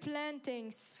vers going vous. to plan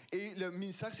things. Et le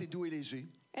ministère, c'est doux et léger.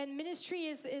 And ministry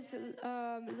is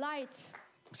light.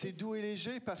 C'est doux et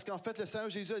léger parce qu'en fait, le Seigneur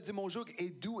Jésus a dit, mon joug est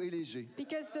doux et léger.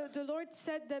 Because the Lord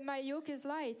said that my yoke is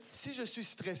light. Si je suis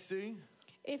stressé,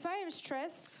 If I am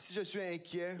stressed, si je suis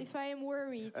inquiet, if I am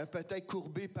worried, peut-être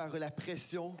courbé par la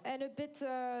pression, and a bit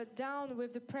down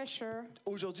with the pressure,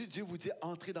 aujourd'hui, Dieu vous dit,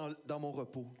 entrez dans mon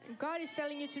repos. God is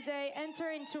telling you today,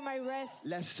 enter into my rest.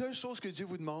 La seule chose que Dieu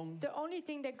vous demande, The only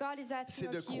thing that God is c'est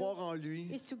asking de of you croire en lui,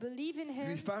 is to believe in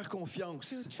lui Him, faire confiance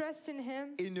to trust in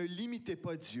Him, et ne limitez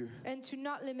pas Dieu. and to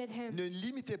not limit Him. Ne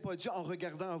limitez pas Dieu en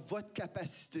regardant à votre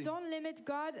capacité, Don't limit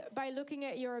God by looking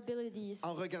at your abilities,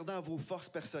 en regardant à vos forces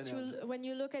personnelles. when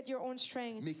you look at your own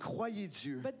strengths. Mais croyez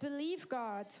Dieu. But believe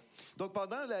God. Donc,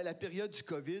 pendant la période du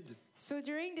COVID, So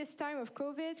during this time of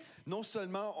COVID, non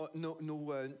seulement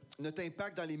notre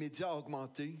impact dans les médias a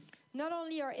augmenté, not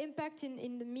only our impact in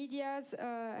the medias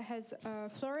has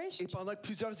flourished, et pendant que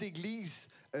plusieurs églises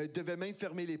devaient même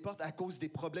fermer les portes à cause des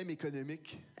problèmes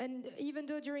économiques. And even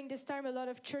though during this time a lot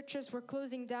of churches were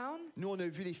closing down, Nous, on a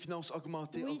vu les finances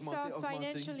augmenter, we augmenter, saw augmenter.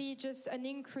 financially just an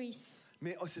increase.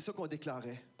 Mais c'est ça qu'on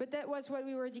déclarait, But that was what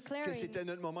we were que declaring, c'était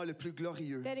notre moment le plus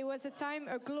glorieux. that it was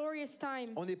a glorious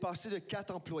time. On est passé de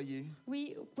 4 employés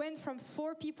We went from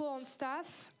 4 people on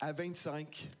staff à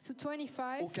 25 to au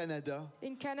 25 Canada,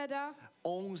 in Canada,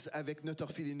 11 avec notre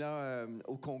orphelinat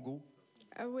au Congo,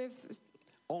 with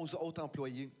 11 autres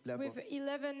employés là-bas.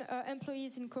 11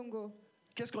 employees in Congo.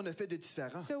 Qu'est-ce qu'on a fait de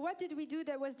différent? So what did we do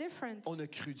that was different? On a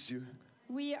cru Dieu.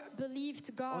 We believed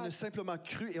On a God. simplement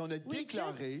cru et on a We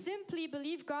déclaré, just simply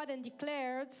believed God and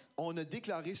declared. on a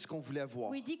déclaré ce qu'on voulait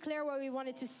voir, We declare what we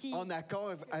wanted to see, en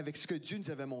accord avec ce que Dieu nous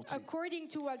avait montré. according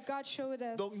to what God showed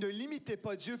us. Donc, ne limitez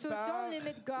pas Dieu So par don't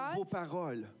limit God vos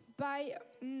paroles.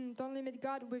 Don't limit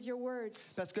God with your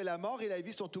words. Parce que la mort et la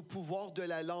vie sont au pouvoir de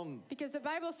la langue. Because the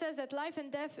Bible says that life and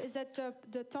death is at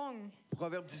the tongue.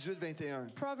 Proverbe 18,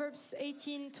 21. Proverbs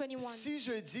 18:21. Si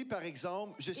je dis, par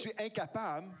exemple, je suis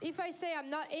incapable, If I say I'm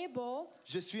not able,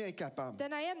 je suis incapable.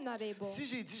 then I am not able. Si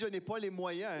j'ai dit, je n'ai pas les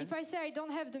moyens, If I say I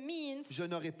don't have the means, je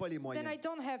n'aurai pas les then moyens. I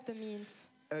don't have the means.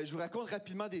 Je vous raconte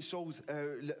rapidement des choses.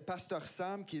 Le pasteur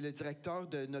Sam, qui est le directeur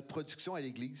de notre production à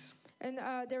l'église, And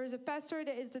there is a pastor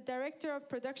that is the director of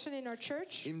production in our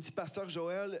church. il me dit, pasteur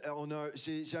Joël,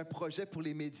 j'ai un projet pour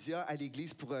les médias à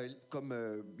l'église, pour comme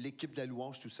l'équipe de la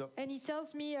louange, tout ça. And he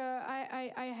tells me,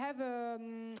 I have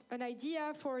an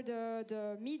idea for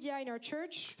the media in our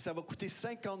church, Ça va coûter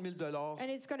 50 000 and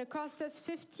it's going to cost us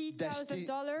d'acheter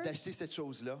 $50,000 cette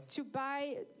chose-là. to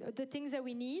buy the things that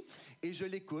we need. Et je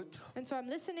l'écoute And so I'm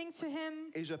listening to him,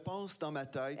 et je pense dans ma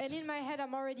tête, and in my head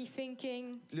I'm already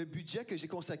thinking, le budget que j'ai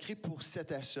consacré pour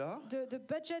cet achat, the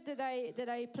budget that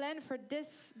I planned for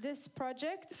this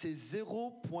project, c'est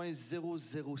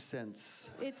 0,00 cents.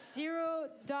 it's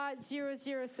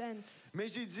 0.00 cents. Mais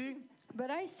j'ai dit, But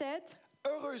I said,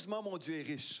 heureusement, mon Dieu est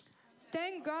riche.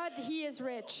 thank God he is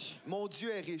rich. Mon Dieu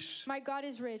est riche. My God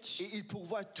is rich. Et il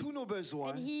pourvoit tous nos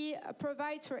besoins And he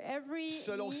provides for every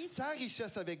selon need sa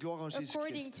richesse avec gloire en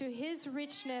according Jésus-Christ. to his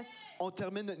richness. On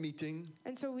termine notre meeting.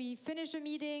 And so we finish the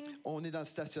meeting, On est dans le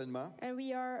stationnement. and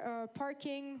we are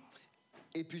parking,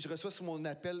 Et puis, je reçois sur mon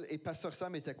appel et Pasteur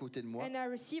Sam est à côté de moi. and I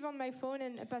receive on my phone,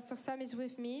 and Pastor Sam is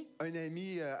with me, Un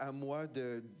ami à moi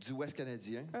du Ouest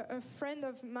canadien. a friend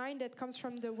of mine that comes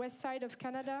from the west side of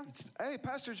Canada. Il dit, hey,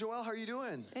 Pastor Joel, how are you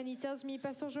doing? And he tells me,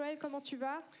 Pastor Joël, comment tu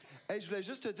vas? Hey, je voulais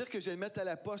juste te dire que je vais mettre à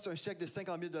la poste un chèque de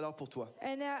 50 000 pour toi.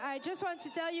 And I just want to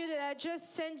tell you that I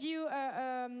just sent you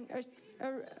a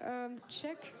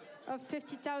check of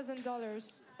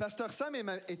 $50,000. Pasteur Sam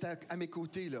est à mes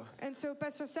côtés, là. And so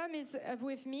Pastor Sam is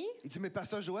with me, Il dit, mais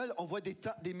Pasteur Joël, on voit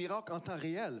des miracles en temps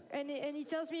réel. and he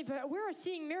tells me, but we're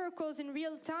seeing miracles in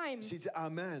real time. J'ai dit,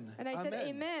 Amen. And I said,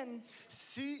 Amen.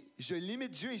 Si je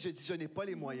limite Dieu et je dis, je n'ai pas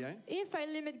les moyens, If I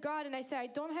limit God and I say I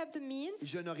don't have the means,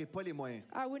 je n'aurai pas les moyens.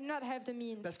 I would not have the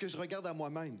means. Parce que je regarde à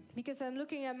moi-même. Because I'm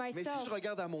looking at Mais si myself. je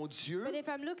regarde à mon Dieu, But if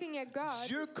I'm looking at God,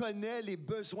 Dieu connaît les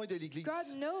besoins de l'Église.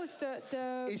 God knows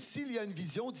Et s'il y a une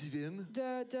vision divine,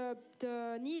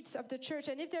 the needs of the church.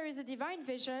 And if there is a divine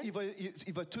vision,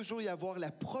 il va toujours y avoir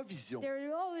la provision. there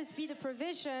will always be the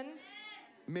provision.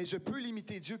 Mais je peux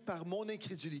limiter Dieu par mon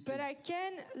incrédulité. But I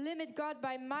can limit God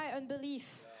by my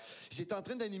unbelief. J'étais en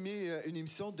train d'animer une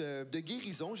émission de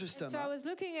guérison, So I justement. was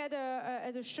looking at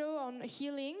a show on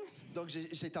healing. Donc,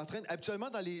 j'étais en train... Habituellement,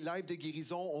 dans les lives de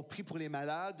guérison, on prie pour les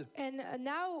malades. And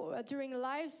now, during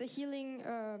lives, the healing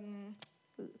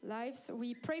lives,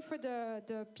 we pray for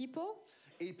the people.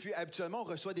 Et puis, habituellement, on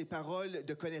reçoit des paroles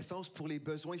de connaissance pour les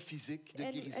besoins physiques de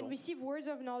guérison. And receive words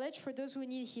of knowledge for those who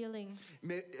need healing.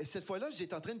 Mais cette fois-là,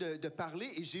 j'étais en train de parler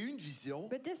et j'ai eu une vision.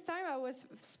 But this time I was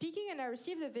speaking and I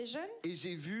received a vision. Et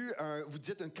j'ai vu, vous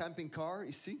dites un camping car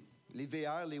ici? Les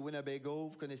VR, les Winnebago,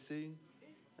 vous connaissez?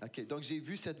 OK, donc j'ai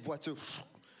vu cette voiture.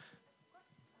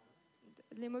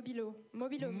 Les mobilos.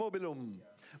 Mobilhome. Mobilhome.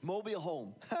 Mobile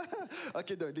home.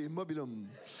 OK, des mobilhome.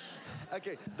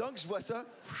 OK, donc je vois ça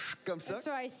comme ça. And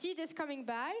so I see this coming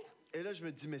by. Et là, je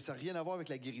me dis, mais ça n'a rien à voir avec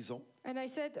la guérison. And I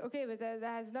said, okay, but that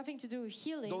has nothing to do with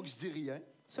healing. Donc, je dis rien.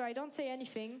 So I don't say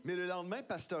anything. Mais le lendemain,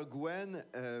 Pasteur Gwen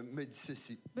me dit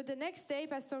ceci. But the next day,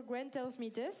 Pastor Gwen tells me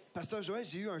this. Pasteur Joël,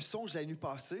 j'ai eu un songe la nuit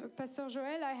passée Pastor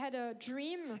Joël, I had a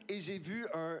dream et j'ai vu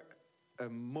un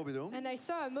mobilhome. and I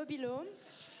saw a mobilhome.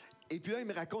 Et puis là, il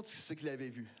me raconte ce qu'il avait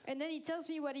vu. And then he tells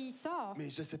me what he saw. Mais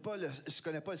je sais pas, je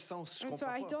connais pas le sens, je And so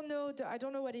comprends I pas.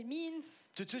 don't know what it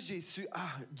means. Tout de suite, j'ai su,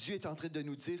 Dieu est en train de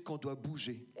nous dire qu'on doit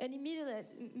bouger. And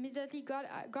immediately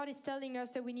God is telling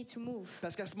us that we need to move.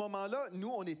 Parce qu'à ce moment-là, nous,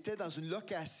 on était dans une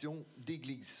location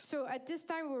d'église. So at this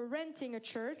time we were renting a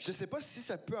church. Je sais pas si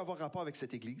ça peut avoir rapport avec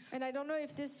cette église. And I don't know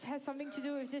if this has something to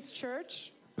do with this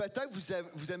church. Peut-être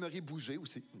vous aimeriez bouger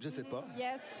aussi, je sais pas.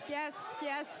 Yes.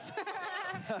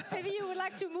 Maybe you would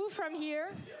like to move from here.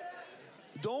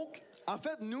 Donc, en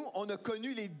fait, nous, on a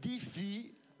connu les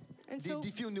défis. And Des so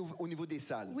défis au niveau des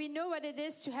salles. we know what it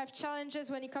is to have challenges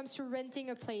when it comes to renting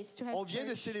a place, to have On vient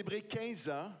de church. célébrer 15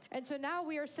 ans And so now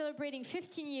we are celebrating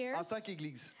 15 en years tant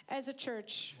qu'église. as a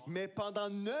church. Mais pendant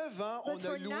 9 ans, But on a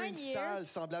for loué 9 une years, salle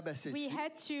semblable à We celle-ci,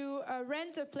 had to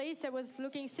rent a place that was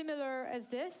looking similar as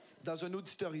this. dans un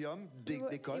auditorium It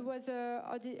d'école, was an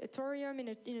auditorium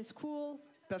in a school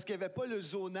parce qu'il n'y avait pas le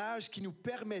zonage qui nous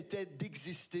permettait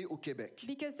d'exister au Québec.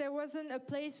 because there wasn't a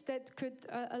place that could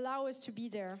allow us to be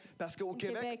there. Parce qu'au In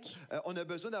Québec, Québec. On a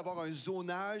besoin d'avoir un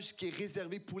zonage qui est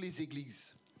réservé pour les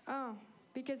églises.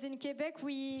 Because in Quebec,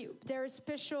 there are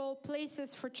special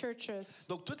places for churches.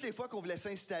 Donc, toutes les fois qu'on voulait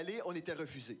s'installer, on était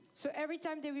refusé. So every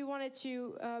time that we wanted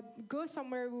to go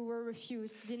somewhere, we were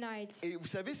refused, denied. Et vous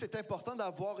savez, c'est important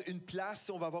d'avoir une place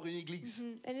si on va avoir une église.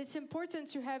 And it's important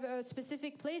to have a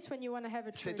specific place when you want to have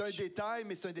a church. C'est un détail,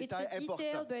 mais c'est un It's détail a detail,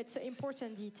 important. but it's an important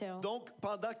detail. Donc,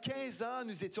 pendant 15 ans,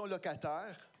 nous étions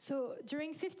locataires. So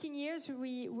during 15 years,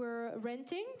 we were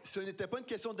renting. Ce n'était pas une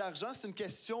question d'argent, c'est une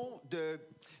question de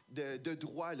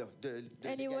droit, là, de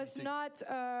And it was légalité. not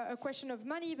a question of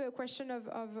money, but a question of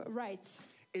rights.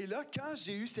 Et là, quand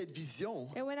j'ai eu cette vision,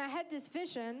 And when I had this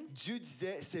vision, Dieu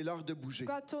disait, c'est l'heure de bouger.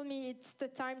 God told me it's the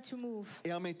time to move.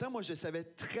 Et en même temps, moi, je savais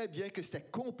très bien que c'était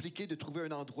compliqué de trouver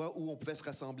un endroit où on pouvait se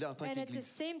rassembler en tant And at the qu'église.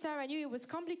 same time, I knew it was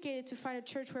complicated to find a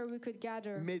church where we could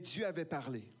gather. Mais Dieu avait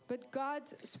parlé. But God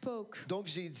spoke. Donc,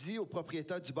 j'ai dit au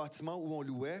propriétaire du bâtiment où on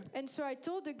louait, And so I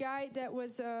told the guy that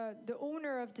was the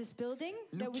owner of this building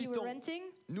nous that we were quittons. renting,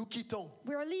 Nous quittons.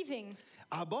 we are leaving.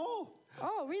 Ah bon?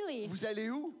 Oh, really? Vous allez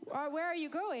où? Where are you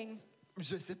going?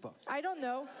 Je sais pas. I don't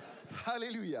know.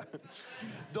 Alléluia.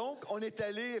 Donc, on est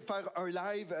allé faire un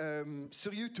live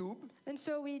sur YouTube And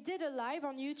so we did a live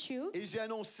on YouTube, et j'ai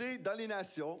annoncé dans les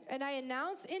nations, and I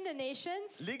announced in the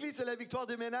nations, l'Église de la Victoire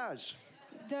déménage.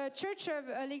 the church of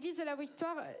l'Église de la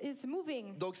Victoire is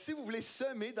moving. Donc, si vous voulez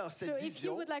semer dans So cette if you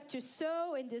vision, would like to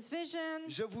sow in this vision,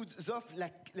 je vous offre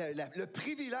le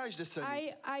privilège de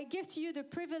semer. I give to you the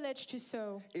privilege to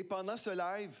sow. Et pendant ce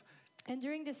live, And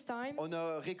during this time, on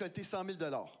a récolté 100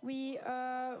 000 we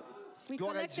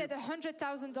Gloire à collected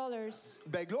 $100,000.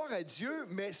 Ben, gloire à Dieu,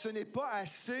 mais ce n'est pas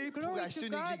assez pour Glory acheter to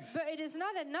une God, église. but it is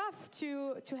not enough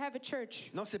to have a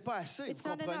church. Non, c'est pas assez, It's vous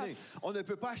not comprenez. enough. On ne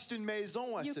peut pas acheter une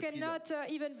maison à You ce prix-là. cannot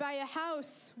even buy a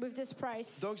house with this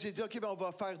price. Donc, j'ai dit, OK, ben, on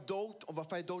va faire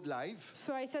d'autres lives.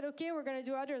 So I said, okay, we're going to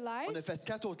do other On a lives. fait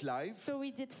 4 autres lives So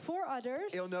we did 4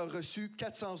 others, et on a reçu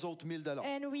 400 autres 1000 $.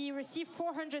 and we received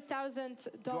Gloire à Dieu.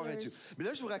 $400,000. Mais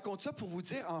là, je vous raconte ça pour vous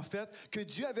dire, en fait, que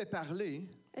Dieu avait parlé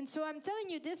And so I'm telling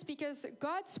you this because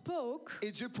God spoke,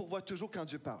 et Dieu pourvoit toujours quand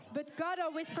Dieu parle. but God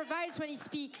always provides when He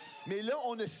speaks. Mais là,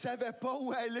 on ne savait pas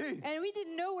où aller. And we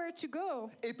didn't know where to go.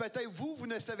 Et peut-être vous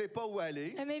ne savez pas où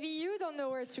aller. And maybe you don't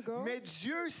know where to go. Mais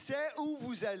Dieu sait où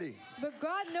vous allez. But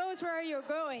God knows where you're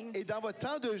going. Et dans votre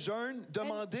temps de jeûne,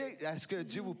 demandez à ce que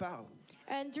Dieu vous parle.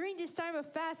 And during this time of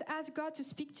fast, ask God to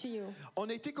speak to you. On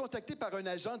a été contacté par un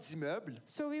agent d'immeuble.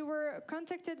 So we were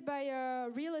contacted by a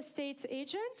real estate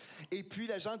agent. Et puis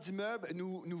l'agent d'immeuble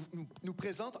nous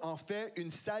présente en fait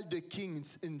une salle de king,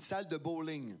 une salle de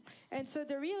bowling. And so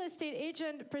the real estate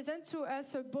agent presents to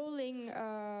us a bowling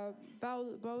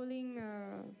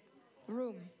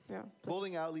room. Yeah.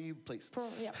 Bowling alley place.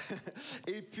 Yeah.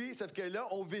 Et puis, sauf que là,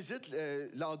 on visite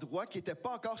l'endroit qui n'était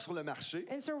pas encore sur le marché.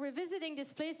 And so we're visiting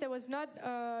this place that was not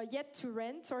yet to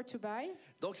rent or to buy.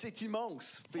 Donc, c'est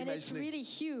immense, vous pouvez And it's imaginer. really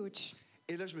huge.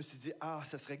 Et là, je me suis dit,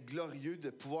 ça serait glorieux de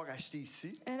pouvoir acheter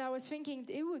ici. And I was thinking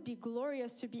it would be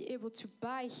glorious to be able to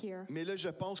buy here. Mais là, je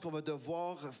pense qu'on va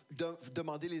devoir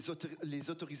demander les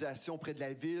autorisations auprès de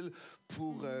la ville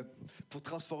pour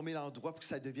transformer l'endroit pour que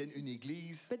ça devienne une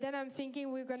église. But then I'm thinking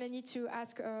we're going to need to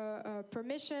ask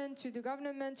permission to the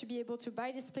government to be able to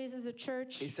buy this place as a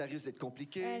church. Et ça risque d'être And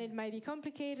compliqué. it might be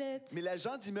complicated. Mais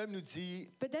l'agent d'immeuble nous dit,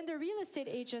 But then the real estate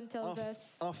agent tells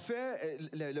us, en fait,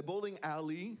 le bowling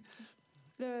alley,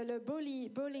 le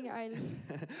bowling alley,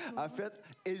 en fait,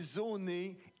 est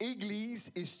zoné église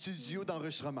et studio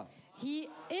d'enregistrement. he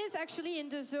is actually in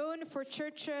the zone for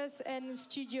churches and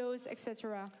studios,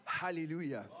 etc.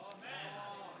 Alléluia.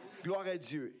 Gloire à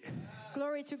Dieu.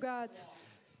 Glory to God.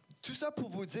 Tout ça pour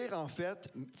vous dire, en fait,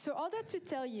 So all that to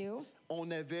tell you,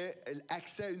 on avait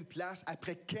accès à une place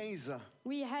après 15 ans.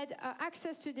 we had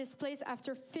access to this place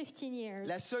after 15 years.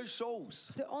 La seule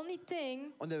chose, The only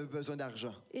thing on avait besoin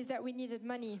d'argent. is that we needed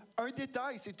money. Un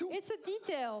détail, c'est tout. It's a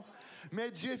detail, Mais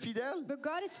Dieu est fidèle. but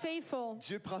God is faithful,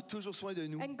 Dieu prend toujours soin de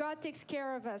nous. and God takes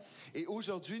care of us. Et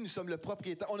aujourd'hui, nous sommes le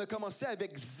propriétaire. On a commencé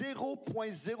avec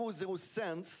 0,00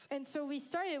 cents And so we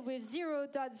started with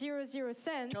 0.00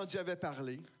 cents quand Dieu avait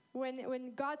parlé.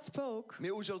 when God spoke. Mais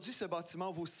aujourd'hui, ce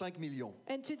bâtiment vaut 5 millions.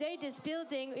 And today this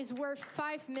building is worth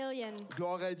 5 million.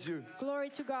 Gloire à Dieu. Glory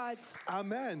to God.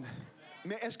 Amen.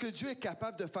 Mais est-ce que Dieu est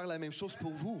capable de faire la même chose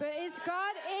pour vous? But is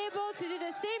God able to do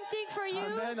the same thing for you?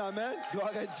 Amen, amen.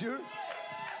 Gloire à Dieu.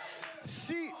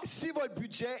 Si votre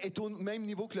budget est au même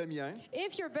niveau que le mien,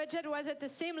 If your budget was at the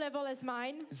same level as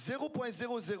mine,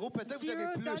 0,00, peut-être que vous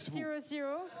avez plus, vous.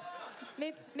 0.00,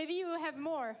 maybe you have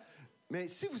more. Mais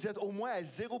si vous êtes au moins à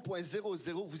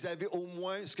 0,00, vous avez au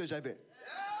moins ce que j'avais.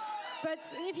 But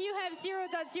if you have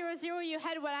 0.00, you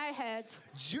had what I had.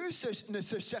 Dieu ne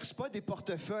se cherche pas des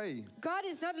portefeuilles. God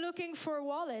is not looking for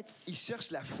wallets. Il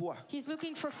cherche la foi. He's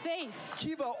looking for faith.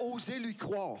 Qui va oser lui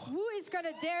croire? Who is going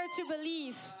to dare to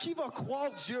believe? Qui va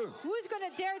croire Dieu? Who is going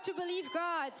to dare to believe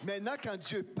God? Maintenant, quand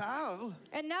Dieu parle,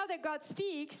 And now that God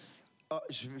speaks,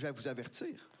 je vais vous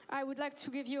avertir. I would like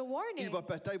to give you a Il warning. va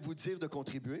peut-être vous dire de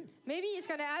contribuer. Maybe he's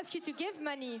going to ask you to give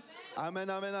money. Amen,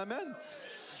 amen, amen.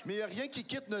 Mais il n'y a rien qui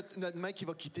quitte notre main qui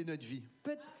va quitter notre vie.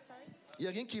 But Il n'y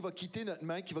a rien qui va quitter notre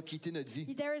main qui va quitter notre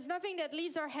vie. there is nothing that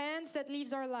leaves our hands that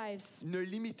leaves our lives. Ne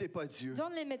limitez pas Dieu.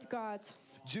 Don't limit God.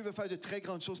 Dieu veut faire de très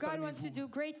grandes choses God parmi wants to vous. do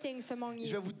great things among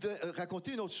Je vais you. vous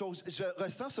raconter une autre chose. Je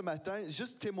ressens ce matin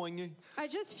juste témoigner. I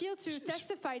just feel to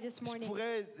testify this Je morning.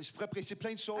 pourrais prêcher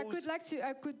plein de I choses,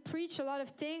 could preach a lot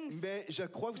of things, mais je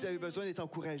crois que vous avez besoin d'être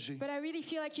encouragés. but I really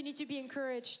feel like you need to be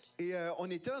encouraged. Et on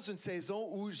était dans une saison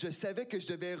où je savais que je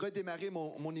devais redémarrer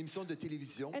mon émission de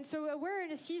télévision. And so we're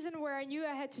in a season where I knew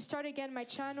I had to start again my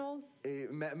channel, Et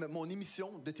mon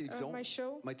émission de télévision, my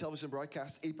show, my television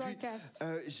broadcast. Et puis, broadcast.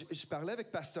 je parlais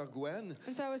avec Pasteur Gwen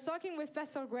And so I was talking with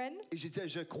Pastor Gwen, et j'ai dit,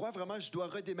 je crois vraiment que je dois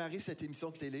redémarrer cette émission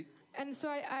de télé. and so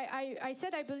I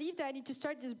said I believe that I need to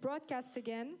start this broadcast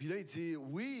again. Puis là, il dit,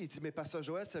 oui, il dit, mais Pasteur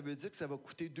Joël, ça veut dire que ça va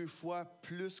coûter 2 fois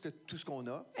plus que tout ce qu'on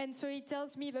a. And so he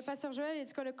tells me, but Pastor Joel,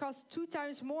 it's going to cost 2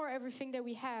 times more everything that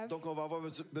we have. Donc, on va avoir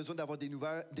besoin d'avoir des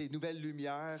nouvelles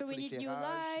lumières So pour we need new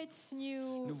l'éclairage, lights,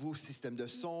 new nouveau système de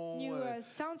son.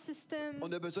 sound system.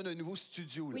 On a besoin d'un nouveau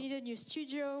studio. We Là. need a new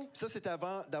studio. Ça, c'est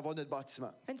avant d'avoir notre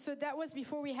bâtiment. And so that was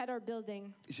before we had our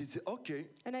building. J'ai dit, OK,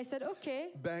 And I said,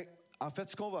 okay, ben, en fait,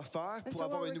 ce qu'on va faire pour so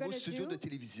avoir what un we're nouveau gonna studio do de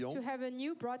télévision, to have a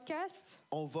new broadcast,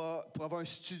 pour avoir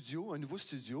un nouveau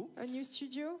studio, a new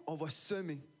studio, on va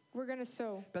semer. we're going to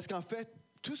sow. Parce qu'en fait,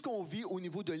 tout ce qu'on vit au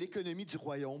niveau de l'économie du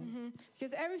royaume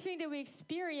Because everything that we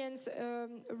experience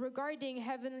regarding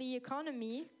heavenly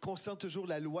economy, concerne toujours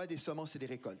la loi des semences et des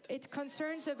récoltes. it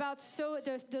concerns about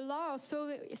the law of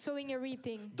sowing and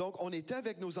reaping. Donc, on était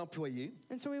avec nos employés.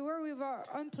 And so we were with our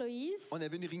employees, On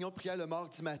avait une réunion de prière le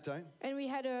mardi matin. and we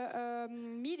had a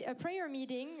prayer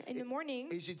meeting in the morning.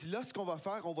 Et j'ai dit, là, ce qu'on va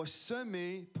faire, on va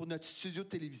semer pour notre studio de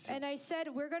télévision. And I said,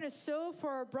 we're going to sow for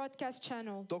our broadcast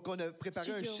channel. Donc, on a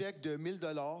préparé un Studio. chèque de 1 000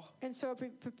 $. And so I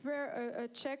prepare a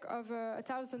check of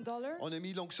 $1,000, On a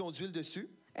mis l'onction d'huile dessus.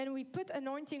 and we put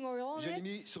anointing oil on Je l'ai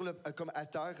mis it, sur comme à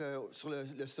terre, sur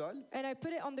le sol. and I put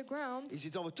it on the ground. Et j'ai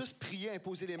dit, on va tous prier,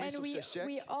 imposer les mains And sur ce we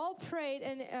chèque. all prayed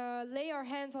and lay our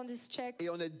hands on this check. Et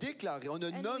on a déclaré, on a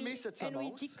And nommé cette we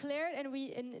semence. declared and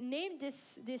we named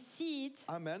this seed.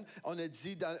 Amen. On a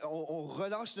dit, on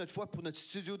relâche notre foi pour notre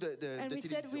studio de And we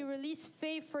said we télévision. release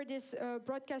faith for this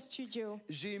broadcast studio.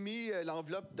 J'ai mis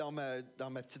l'enveloppe dans ma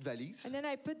petite valise. And then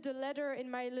I put the letter in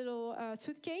my little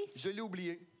suitcase. Je l'ai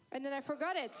oublié. And then I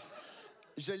forgot it.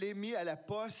 Je l'ai mis à la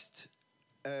poste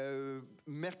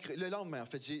le lendemain. En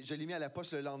fait, je l'ai mis à la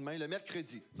poste le lendemain, le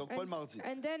mercredi, donc pas le mardi.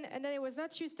 And then it was not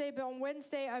Tuesday, but on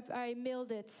Wednesday I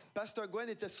mailed it. Pasteur Gwen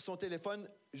était sur son téléphone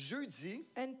jeudi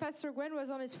And Pastor Gwen was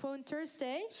on his phone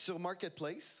Thursday sur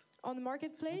Marketplace. on the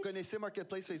marketplace. Vous connaissez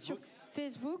Marketplace Sur Facebook?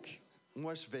 Facebook.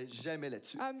 Moi, je vais jamais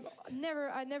là-dessus.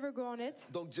 I never go on it.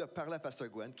 Donc, Dieu a parlé à Pasteur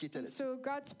Gwen, qui était And là-dessus. so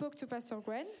God spoke to Pastor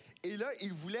Gwen, Et là,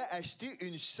 il voulait acheter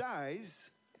une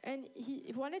chaise. and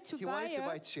he wanted to He buy wanted to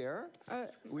buy a chair.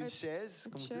 Ou une a chaise,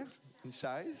 comme vous chair. dites. Une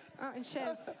chaise. Une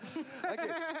chaise. OK.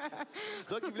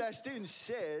 Donc, il voulait acheter une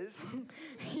chaise,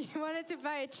 He wanted to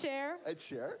buy a chair. a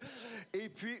chair. Et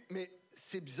puis, mais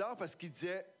c'est bizarre parce qu'il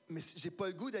disait, mais j'ai pas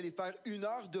le goût d'aller faire 1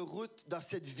 heure de route dans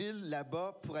cette ville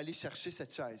là-bas pour aller chercher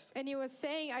cette chaise. And he was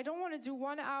saying, I don't want to do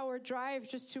 1 hour drive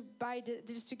just to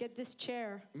get this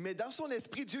chair. Mais dans son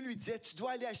esprit, Dieu lui disait, tu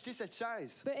dois aller acheter cette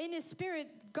chaise. But in his spirit,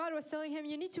 God was telling him,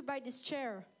 you need to buy this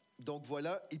chair. Donc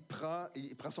voilà, il prend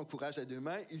son courage à 2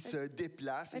 mains, il se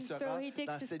déplace, il se so rend he takes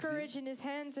dans his cette courage ville. in his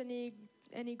hands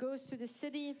and he goes to the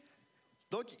city.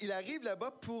 Donc, il arrive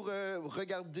là-bas pour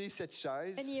regarder cette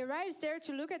chaise. And he arrives there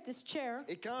to look at this chair.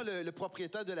 Et quand le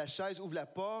propriétaire de la chaise ouvre la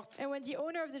porte, And when the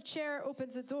owner of the chair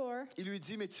opens the door, il lui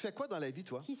dit, mais tu fais quoi dans la vie,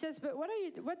 toi? he says, but what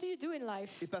do you do in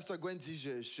life? Et Pasteur Gwen dit,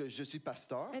 je suis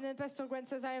pasteur. And then Pastor Gwen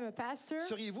says, I am a pastor.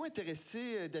 Seriez-vous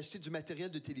intéressé d'acheter du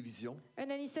matériel de télévision? And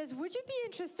then he says, would you be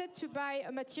interested to buy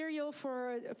a material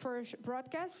for a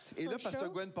broadcast? Et for là, a Pasteur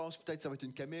show? Gwen pense peut-être que ça va être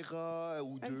une caméra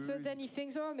ou And deux. so then he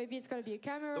thinks, oh, maybe it's going to be a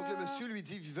camera. Donc, le monsieur lui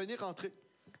dit, venez rentrer.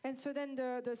 And so then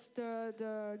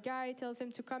the guy tells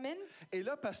him to come in. Et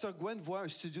là, Pasteur Gwen voit un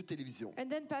studio de télévision. And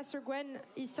then Pastor Gwen,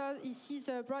 he sees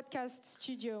a broadcast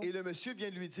studio. Et le monsieur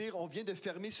vient lui dire, on vient de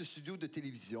fermer ce studio de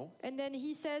télévision. And then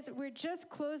he says, we just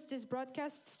closed this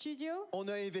broadcast studio. On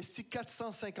a investi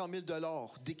 450 000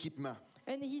 $ d'équipement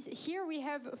And here we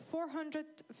have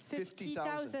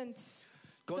 $450,000.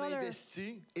 qu'on a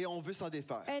investi et on veut s'en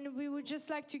défaire. And we would just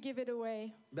like to give it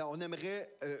away. Ben, on aimerait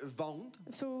vendre.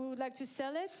 So we would like to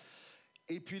sell it.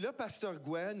 Et puis là, Pasteur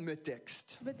Gwen me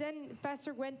texte. But then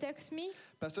Pastor Gwen texts me.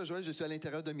 Pasteur Joël, je suis à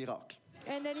l'intérieur d'un miracle.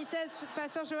 And then he says,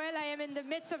 Pastor Joël, I am in the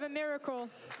midst of a miracle.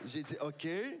 J'ai dit, OK.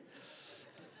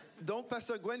 Donc,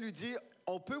 Pasteur Gwen lui dit,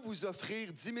 on peut vous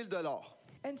offrir 10 000 $.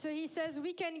 And so he says,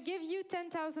 we can give you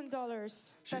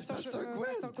 $10,000. J'ai dit,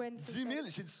 Pasteur Gwen, 10 000?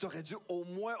 J'ai dit, tu aurais dû au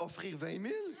moins offrir 20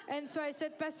 000. And so I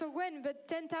said, Pastor Gwen, but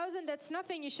 10,000, that's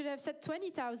nothing. You should have said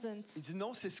 20,000. Il dit,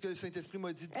 non, c'est ce que le Saint-Esprit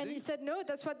m'a dit de And he dire. said, no,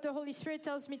 that's what the Holy Spirit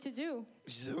tells me to do.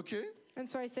 J'ai dit, OK. And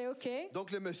so I say, okay.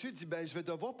 Donc, le monsieur dit, ben, je vais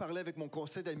devoir parler avec mon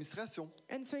conseil d'administration.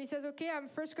 And so he says, okay, I'm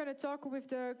first going to talk with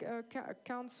the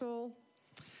council.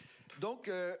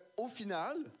 Donc, au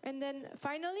final, And then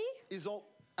finally, ils ont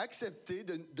accepté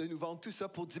de nous vendre tout ça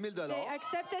pour 10 000 they $.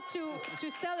 accepted to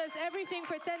sell us everything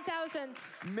for 10,000.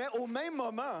 Mais au même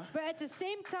moment, But at the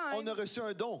same on time, a reçu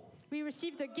un don. we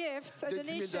received a gift, a De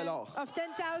 10 000 donation of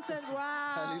 10,000.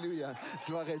 Wow. Alléluia.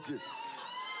 Gloire à Dieu.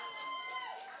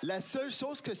 La seule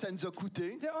chose que ça nous a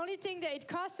coûté, The only thing that it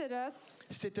costed us,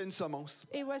 c'était une semence.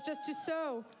 it was just to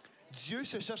sow. Dieu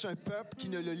se cherche un peuple qui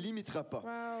ne le limitera pas.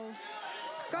 Wow.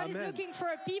 God is Amen. looking for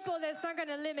a people that's not going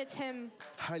to limit him.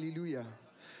 Alléluia.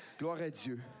 Gloire à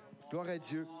Dieu. Gloire à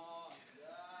Dieu.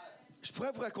 Je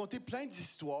pourrais vous raconter plein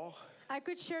d'histoires, I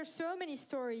could share so many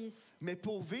stories, mais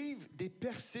pour vivre des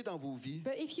percées dans vos vies,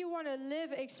 but if you want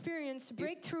to experience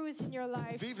breakthroughs in your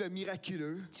life, vivre le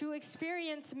miraculeux, to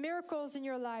experience miracles in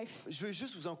your life, je veux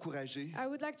juste vous encourager. I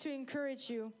would like to encourage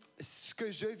you. Ce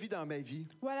que je vis dans ma vie,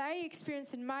 What I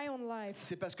experience in my own life,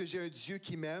 c'est parce que j'ai un Dieu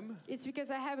qui m'aime it's because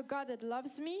I have a God that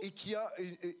loves me et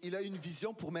il a une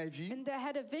vision pour ma vie. and that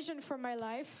had a vision for my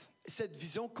life. Cette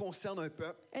vision concerne un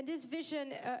peuple And this vision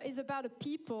is about a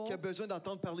people qui a besoin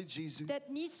d'entendre parler de Jésus. that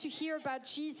needs to hear about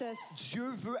Jesus.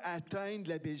 Dieu veut atteindre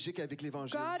la Belgique avec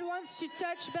l'Évangile. God wants to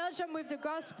touch Belgium with the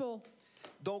gospel.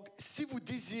 Donc, si vous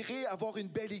désirez avoir une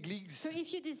belle église, So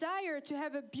if you desire to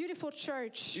have a beautiful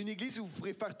church, une église où vous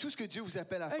pourrez faire tout ce que Dieu vous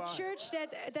appelle à a faire, church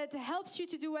that helps you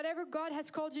to do whatever God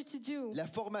has called you to do, la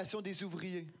formation des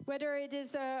ouvriers, whether it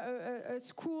is a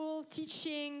school,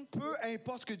 teaching, peu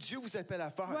importe ce que Dieu vous appelle à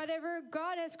faire, whatever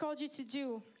God has called you to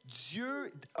do,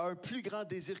 Dieu a un plus grand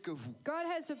désir que vous. God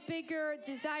has a bigger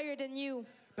desire than you.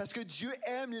 Parce que Dieu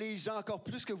aime les gens encore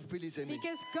plus que vous pouvez les aimer.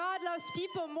 Because God loves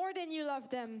people more than you love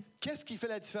them. Qu'est-ce qui fait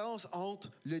la différence entre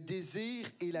le désir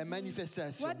et la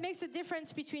manifestation? What makes the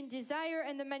difference between desire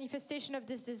and the manifestation of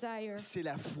this desire? C'est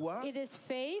la foi, It is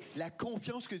faith. la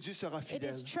confiance que Dieu sera It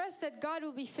fidèle. is trust that God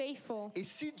will be faithful. Et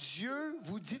si Dieu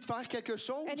vous dit de faire quelque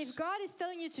chose, And if God is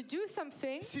telling you to do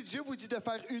something, si Dieu vous dit de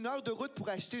faire 1 heure de route pour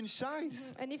acheter une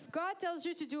chaise, and if God tells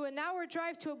you to do an hour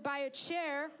drive to buy a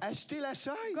chair, achetez la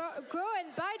chaise. go and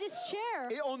buy this chair.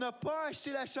 Et on n'a pas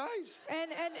acheté la chaise. And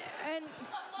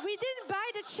we didn't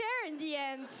buy the chair in the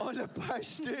end. On l'a pas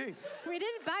acheté. We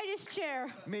didn't buy this chair.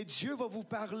 Mais Dieu va vous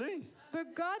parler.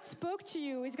 But God spoke to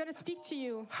you. He's going to speak to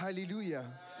you. Alléluia.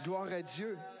 Gloire à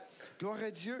Dieu. Gloire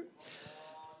à Dieu.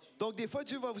 Donc, des fois,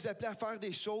 Dieu va vous appeler à faire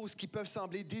des choses qui peuvent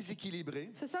sembler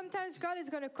déséquilibrées. So sometimes God is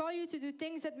going to call you to do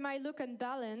things that might look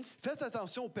unbalanced. Faites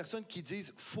attention aux personnes qui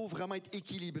disent faut vraiment être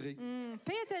équilibré.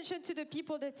 Pay attention to the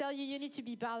people that tell you need to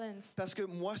be balanced. Parce que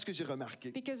moi, ce que j'ai remarqué,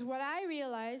 Because what I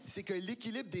realized c'est que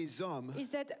l'équilibre des hommes, is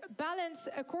that balance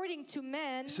according to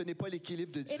men, ce n'est pas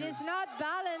l'équilibre de Dieu. it is not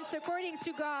balance according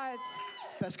to God.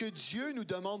 Parce que Dieu nous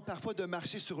demande parfois de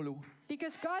marcher sur l'eau.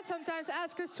 Because God sometimes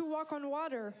asks us to walk on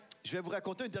water. Je vais vous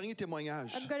raconter un dernier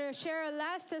témoignage. I'm going to share a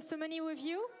last testimony with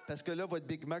you Parce que là, votre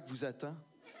Big Mac vous attend.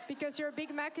 because your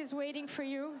Big Mac is waiting for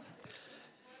you.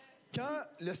 Quand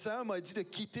le Seigneur m'a dit de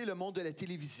quitter le monde de la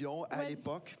télévision à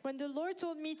l'époque, When the Lord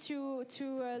told me to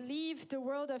leave the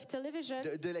world of television,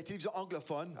 de la télévision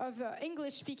anglophone, of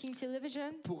English-speaking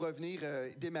television, pour revenir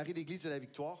démarrer l'Église de la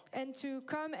Victoire. and to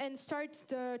come and start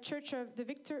the Church of the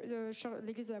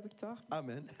l'Église de la Victoire.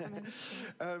 Amen.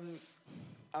 Amen.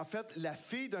 En fait, la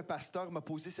fille d'un pasteur m'a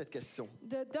posé cette question.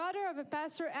 The daughter of a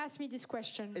pastor asked me this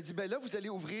question. Elle dit, ben là, vous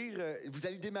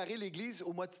allez démarrer l'Église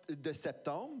au mois de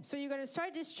septembre, So you're going to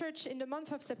start this church in the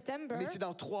month of September, mais c'est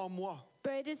dans 3 mois.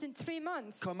 but it is in 3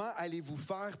 months. Comment allez-vous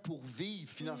faire pour vivre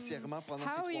financièrement pendant ces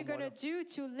How are 3 you going mois-là? to do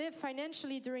to live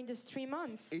financially during these 3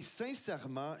 months? Et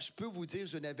sincèrement, je peux vous dire,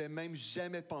 je n'avais même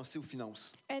jamais pensé aux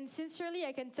finances. And sincerely,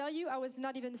 I can tell you, I was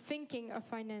not even thinking of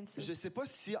finances. Je ne sais pas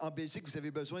si en Belgique, vous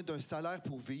avez besoin d'un salaire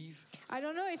pour vivre, I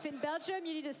don't know if in Belgium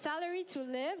you need a salary to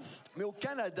live, mais au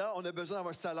Canada, on a besoin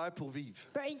d'avoir un salaire pour vivre.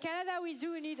 but in Canada we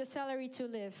do need a salary to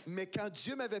live. Mais quand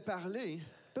Dieu m'avait parlé,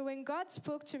 But when God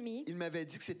spoke to me, il m'avait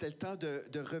dit que c'était le temps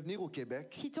de revenir au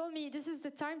Québec He told me this is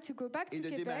the time to go back et to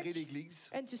de démarrer Quebec l'Église.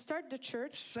 and to start the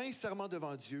church Sincèrement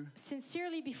devant Dieu,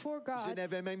 sincerely before je God.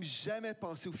 n'avais même jamais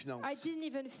pensé aux finances. I didn't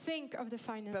even think of the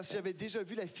Parce que j'avais finances déjà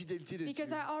vu la fidélité de Dieu.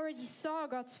 because I already saw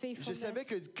God's Je savais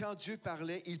que faithfulness. quand Dieu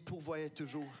parlait, il pourvoyait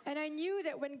toujours. And I knew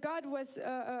that when God was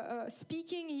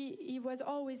speaking, he was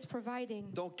always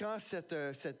providing. Donc, quand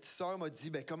cette sœur m'a dit,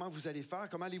 ben, comment vous allez faire?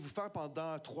 Comment allez-vous faire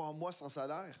pendant 3 mois sans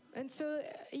salaire? And so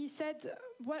he said,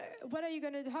 what are you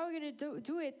going to do? How are you going to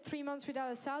do it 3 months without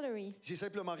a salary? J'ai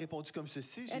simplement répondu comme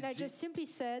ceci. J'ai And I dit, just simply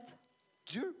said,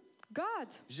 Dieu. God.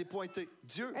 J'ai pointé,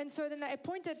 Dieu. And so then I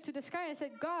pointed to the sky and I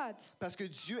said, God. Parce que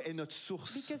Dieu est notre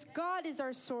source. Because God is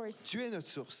our source. Dieu est notre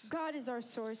source. God is our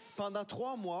source. Pendant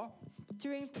 3 mois,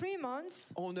 During 3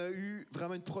 months, on a eu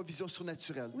vraiment une provision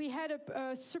surnaturelle. we had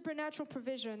a supernatural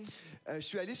provision. Je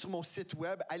suis allé sur mon site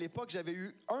web. À l'époque, j'avais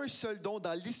eu un seul don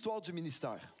dans l'histoire du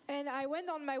ministère. And I went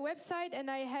on my website and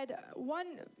I had one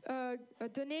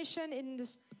donation in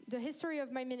the history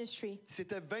of my ministry.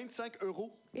 C'était 25 €.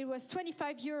 It was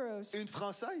 25 euros. Une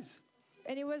Française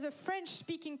And it was a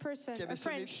French-speaking person, qui a avait,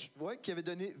 French, qui avait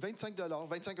donné 25 $,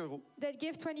 25 €. that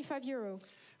gave 25 euros.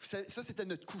 Ça, c'était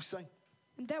notre coussin.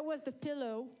 And that was the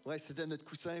pillow. Ouais, c'était notre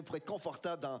coussin pour être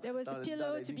confortable dans, That was dans, the dans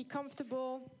pillow la to vie. be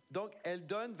comfortable. Donc, elle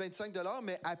donne 25 $,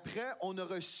 mais après, on a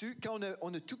reçu, quand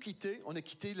on a tout quitté, on a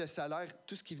quitté le salaire,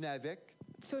 tout ce qui venait avec.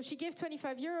 So she gave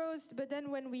 25 euros, but then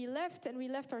when we left and we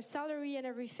left our salary and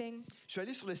everything, Je suis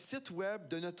allé sur le site web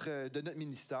de notre I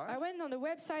ministère. went on the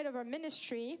website of our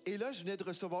ministry. Et là, je venais de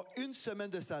recevoir 1 semaine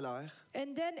de salaire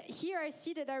And then here I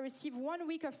see that I received 1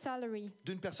 week of salary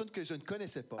d'une personne que je ne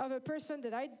connaissais pas. of a person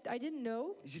that I didn't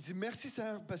know. J'ai dit, merci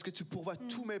Seigneur, parce que tu pourvois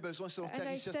tous mes besoins selon ta And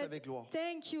I richesse said, avec gloire.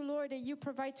 thank you, Lord, that you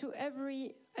provide to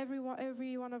every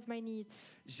one of my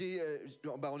needs.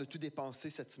 On a tout dépensé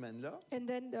cette semaine-là. And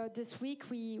then this week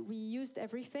we used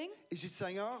everything. Et j'ai dit,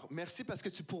 Seigneur, merci parce que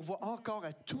tu pourvois encore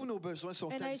à tous nos besoins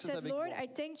selon And ta I richesse said, avec Lord, gloire. I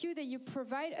thank you that you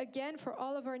provide again for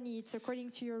all of our needs according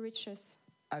to your riches.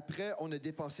 Après, on a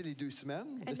dépensé les 2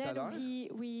 semaines de And salaire. then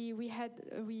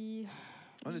we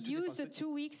On a tout used the dépensé. 2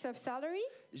 weeks of salary.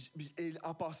 Et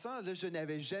en passant, là, je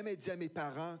n'avais jamais dit à mes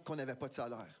parents qu'on n'avait pas de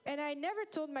salaire. And I never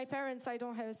told my parents I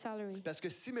don't have a salary. Parce que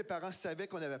si mes parents savaient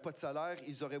qu'on n'avait pas de salaire,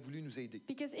 ils auraient voulu nous aider.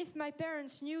 Because if my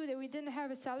parents knew that we didn't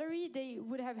have a salary, they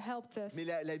would have helped us. Mais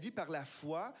la vie par la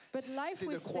foi, But life c'est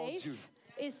de with croire Dieu.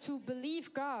 faith is to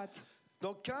believe God.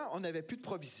 Donc, quand on n'avait plus de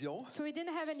provision, So we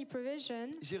didn't have any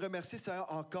provision, j'ai remercié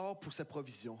Seigneur encore pour sa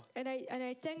provision. and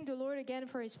I thank the Lord again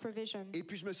for His provision. Et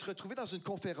puis, je me suis retrouvé dans une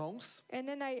conférence And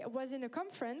then I was in a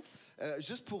conference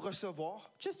juste pour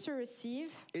recevoir. just to receive,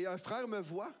 Et un frère me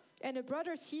voit. and a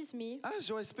brother sees me. Ah,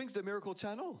 Joël Spinks de Miracle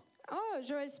Channel. Oh,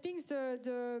 Joël Spinks,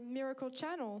 the Miracle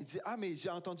Channel. Il dit, ah, mais j'ai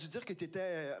entendu dire que tu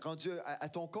étais rendu à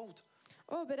ton compte.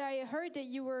 Oh, but I heard that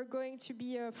you were going to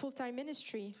be a full-time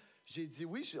ministry. J'ai dit,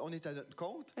 oui, on est à notre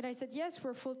compte. And I said, yes,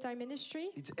 we're full-time ministry.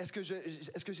 Il dit, est-ce que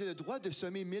j'ai le droit de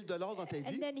semer 1 000 $ dans ta And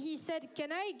vie? then he said, can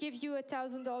I give you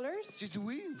 $1,000? J'ai dit,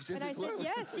 oui, vous And avez I le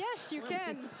droit. said, yes, you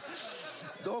can.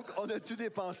 Donc, on a tout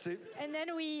dépensé. And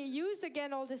then we used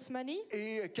again all this money.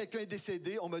 Et quelqu'un est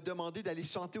décédé. On m'a demandé d'aller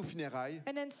chanter aux funérailles.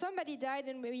 And then somebody died,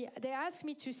 and they asked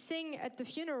me to sing at the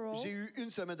funeral. J'ai eu 1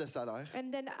 semaine de salaire.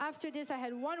 And then after this, I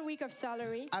had 1 week of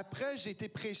salary. Après, j'ai été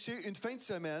prêcher une fin de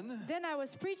semaine. Then I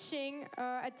was preaching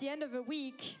at the end of a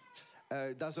week.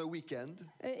 Dans un week-end.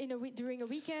 During a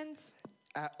weekend.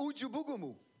 À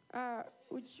Ujubugumu.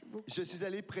 Je suis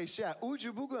allé prêcher à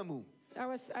Ujubugumu.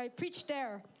 I preached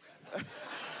there.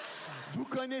 Vous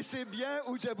connaissez bien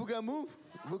Ujubugumu?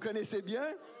 Vous connaissez bien?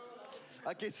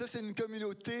 OK, ça, c'est une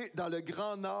communauté dans le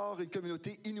Grand Nord, une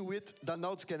communauté inuit dans le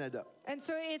nord du Canada. And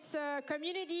so it's a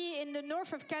community in the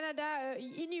north of Canada,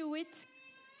 Inuit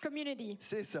community.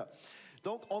 C'est ça.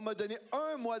 Donc, on m'a donné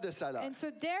 1 mois de salaire. And so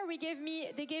there they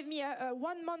gave me a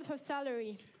 1 month of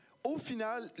salary. Au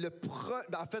final, le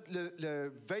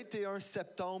 21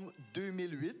 septembre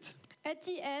 2008, At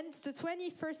the end, the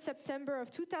 21st September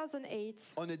of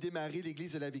 2008, on a démarré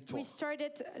l'Église de la Victoire, we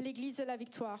started l'Église de la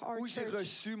Victoire, our où j'ai church,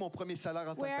 reçu mon premier salaire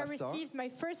en tant where que I pasteur, received my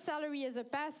first salary as a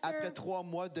pastor après 3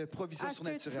 mois de provision after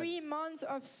 3 surnaturelle. months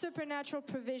of supernatural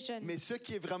provision. Mais ce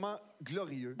qui est vraiment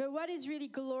glorieux, But what is really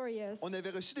glorious on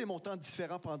avait reçu des montants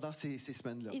différents pendant ces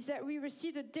semaines-là. is that we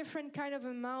received a different kind of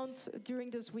amount during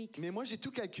those weeks. Mais moi, j'ai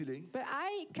tout calculé But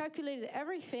I calculated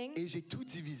everything, et j'ai tout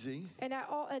divisé. and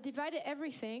I divided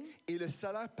everything, Et le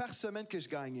salaire par semaine que je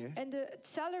gagnais, and the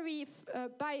salary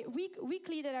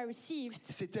weekly that I received,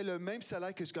 c'était le même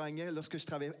salaire que je gagnais lorsque je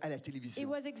travaillais à la it télévision.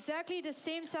 was exactly the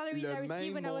same salary Le that I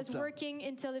received when même I was montant. working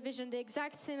in television, the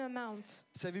exact same amount.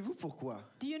 Savez-vous pourquoi?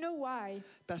 Do you know why?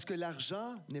 Parce que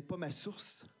l'argent n'est pas ma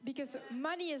source. Because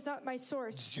money is not my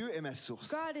source. Dieu est ma source.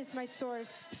 God is my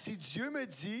source. Si Dieu me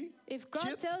dit, If God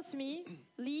quitte, tells me,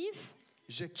 leave,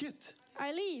 je quitte.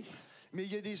 I leave. Mais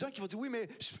il y a des gens qui vont dire, oui, mais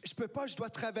je peux pas, je dois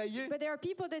travailler. But there are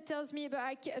people that tells me,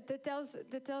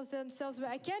 that tells themselves, but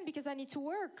I can't because I need to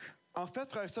work. En fait,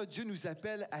 frères et sœurs, Dieu nous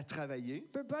appelle à travailler,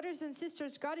 But brothers and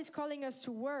sisters, God is calling us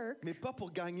to work, mais pas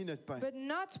pour gagner notre pain. but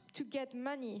not to get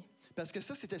money, Parce que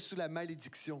ça, c'était sous la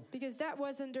malédiction. because that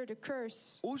was under the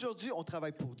curse. Aujourd'hui, on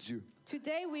travaille pour Dieu,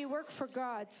 Today we work for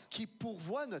God, qui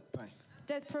pourvoit notre pain.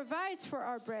 that provides for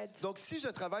our bread. Donc, si je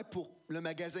travaille pour le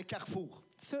magasin Carrefour,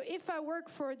 So if I work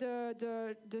for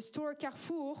the store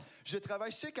Carrefour, je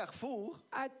travaille chez Carrefour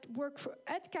at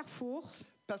Carrefour,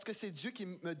 parce que c'est Dieu qui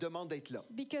me demande d'être là.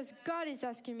 because God is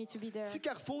asking me to be there. Si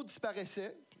Carrefour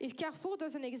disparaissait, If Carrefour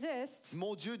doesn't exist,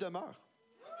 mon Dieu demeure.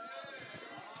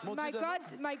 Mon Dieu demeure.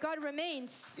 my God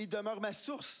remains. Il demeure ma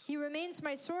source. He remains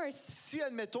my source. Si,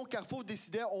 admettons, Carrefour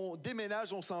décidait, on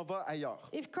déménage, on s'en va ailleurs.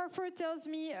 If Carrefour tells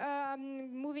me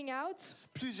moving out,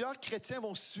 Plusieurs chrétiens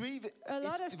vont suivre, a lot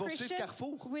ils of vont suivre Christians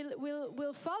Carrefour.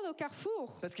 will follow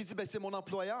Carrefour Parce qu'il dit, ben, c'est mon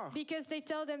employeur. because they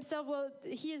tell themselves, well,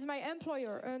 he is my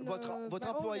employer. And, Votre my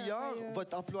employeur, owner,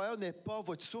 votre employeur n'est pas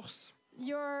votre source.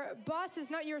 your boss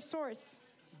is not your source.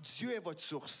 Dieu est votre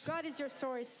source. God is your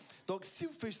source. Donc, si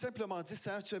vous pouvez simplement dire,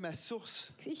 Seigneur, tu es ma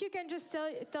source, If you can just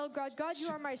tell God, God, you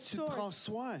are my tu prends source.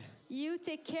 soin. You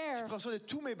take care. Tu prends soin de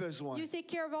tous mes besoins. You take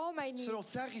care of all my Selon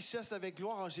needs ta richesse avec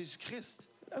gloire en Jésus-Christ.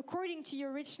 according to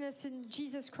your richness in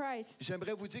Jesus Christ.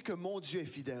 J'aimerais vous dire que mon Dieu est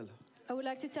fidèle. I would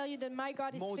like to tell you that my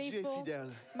God is Mon Dieu est faithful.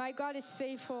 fidèle. My God is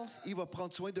faithful, Il va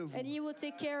prendre soin de vous. and He will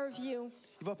take care of you.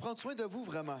 Il va prendre soin de vous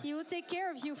vraiment. He will take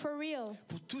care of you for real,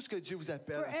 Pour tout ce que Dieu vous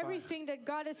appelle for à faire. everything that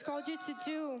God has called you to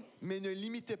do. Mais ne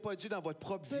limitez pas Dieu dans votre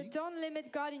propre vie. But don't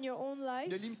limit God in your own Ne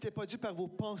life. limitez pas Dieu par vos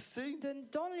pensées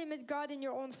Don't limit God in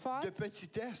your own de thoughts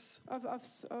petitesse.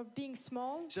 of being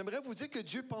small. J'aimerais vous dire que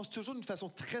Dieu pense toujours d'une façon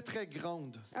très, très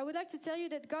grande. I would like to tell you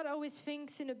that God always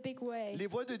thinks in a big way. Les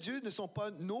voies de Dieu ne sont pas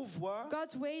nos voies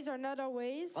God's ways are not our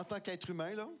ways en tant qu'être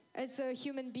humain. Là. as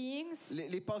human beings.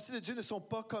 Les pensées de Dieu ne sont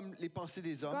pas comme les pensées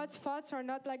des hommes. God's thoughts are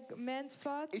not like man's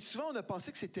thoughts. Et souvent, on a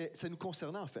pensé que ça nous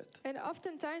concernait en fait. And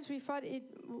oftentimes we thought it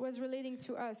was relating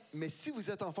to us. Mais si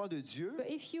vous êtes enfant de Dieu, But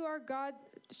if you are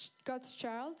God's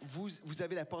child, vous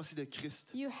avez la pensée de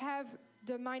Christ. you have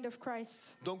the mind of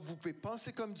Christ. Donc, vous pouvez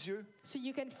penser comme Dieu, So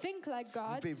you can think like vous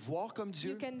God, pouvez voir comme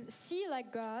Dieu, you can see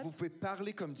like God, vous pouvez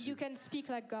parler comme you Dieu. can speak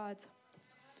like God.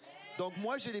 Donc,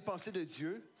 moi, j'ai les pensées de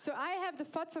Dieu So I have the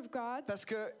thoughts of God parce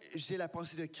que j'ai la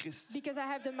pensée de Christ. because I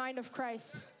have the mind of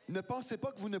Christ. Ne pensez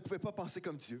pas que vous ne pouvez pas penser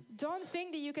comme Dieu, Don't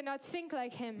think that you cannot think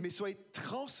like Him, mais soyez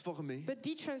transformés but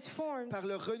be transformed par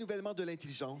le renouvellement de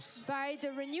l'intelligence by the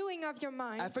renewing of your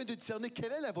mind afin de discerner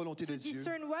quelle est la volonté de to Dieu,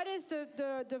 discern what is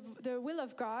the will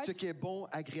of God, ce qui est bon,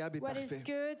 agréable et what is parfait.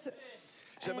 good.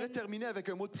 J'aimerais And terminer avec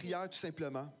un mot de prière tout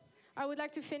simplement. I would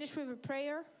like to finish with a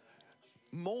prayer.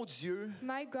 Mon Dieu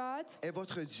My God est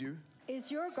votre Dieu. is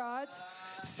your God.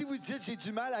 Si vous dites j'ai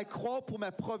du mal à croire pour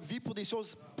ma propre vie, pour des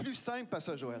choses plus simples,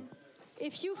 Pasteur Joël,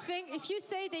 If you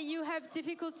say that you have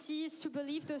difficulties to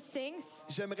believe those things,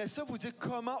 j'aimerais ça vous dire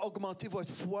comment augmenter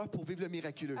votre foi pour vivre le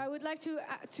miraculeux. I would like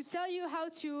to tell you how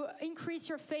to increase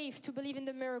your faith to believe in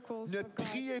the miracles Ne of God.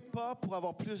 priez pas pour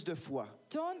avoir plus de foi.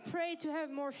 Don't pray to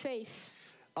have more faith.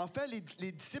 En fait,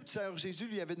 les disciples du Seigneur Jésus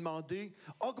lui avaient demandé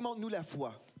 « Augmente-nous la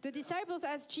foi ». The disciples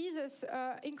asked Jesus,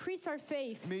 increase our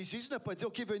faith. Mais Jésus n'a pas dit «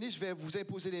 OK, venez, je vais vous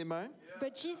imposer les mains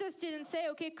But Jesus didn't say,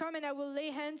 okay, come and I will lay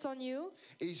hands on you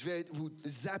et je vais vous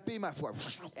zapper ma foi. »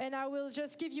 and I will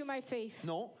just give you my faith.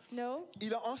 Non. No.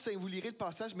 Il a enseigné, vous lirez le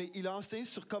passage, mais il a enseigné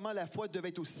sur comment la foi devait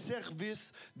être au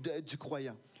service du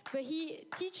croyant. But he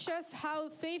teaches us how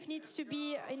faith needs to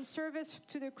be in service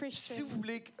to the Christian. Si vous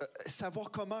voulez savoir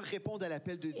comment répondre à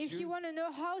l'appel de If you Dieu, want to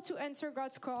know how to answer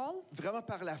God's call vraiment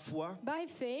par la foi, by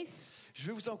faith, je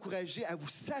vais vous encourager à vous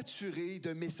saturer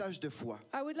d'un message de foi.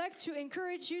 I would like to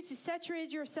encourage you to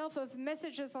saturate yourself of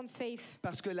messages on faith.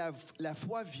 Parce que la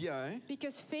foi vient,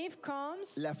 Because faith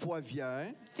comes, la foi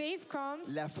vient, faith comes,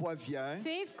 la foi vient,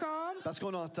 faith comes parce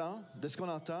qu'on entend, de ce qu'on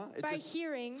entend, by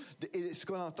hearing, et ce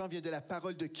qu'on entend vient de la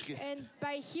parole de Christ. and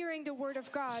by hearing the word of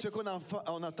God. Ce qu'on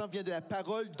on entend vient de la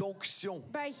parole d'onction.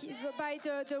 By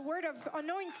the word of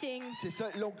anointing, C'est ça,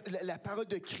 la parole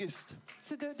de Christ.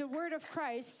 so the word of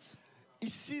Christ.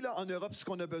 Ici, là, en Europe, ce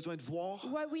qu'on a besoin de voir,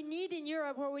 What we need in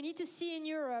Europe, what we need to see in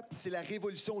Europe, c'est la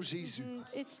révolution Jésus.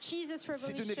 it's Jesus'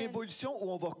 C'est une revolution. révolution où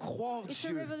on va croire It's a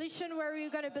Dieu revolution where we're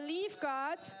going to believe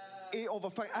God, et on va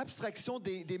faire abstraction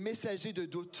des messagers de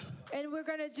doute. and we're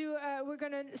going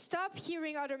to stop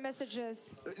hearing other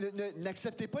messages.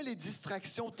 N'acceptez pas les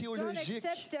distractions Don't théologiques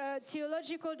accept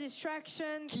theological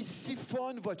distractions qui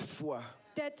siphonnent votre foi.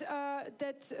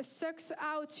 that sucks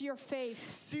out your faith.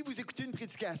 Si vous écoutez une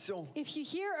prédication If you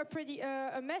hear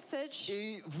a message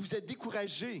et vous êtes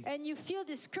découragé, and you feel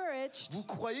discouraged vous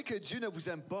croyez que Dieu ne vous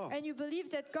aime pas, and you believe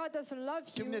that God doesn't love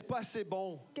que vous you, n'êtes pas assez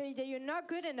bon, that you're not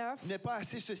good enough, vous n'êtes pas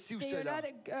assez ceci ou that you're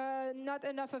cela. not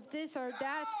enough of this or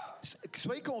that,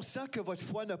 Soyez conscient que votre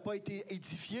foi n'a pas été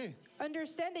édifiée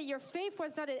understand that your faith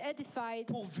was not edified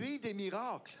pour vivre des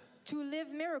miracles. to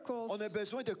live miracles. On a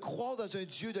besoin de croire dans un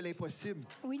Dieu de l'impossible.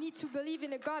 We need to believe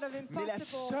in a God of Mais la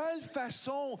impossible.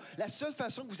 seule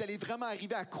façon que vous allez vraiment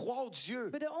arriver à croire Dieu,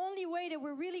 But the only way that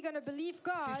we're really going to believe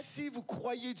God c'est si vous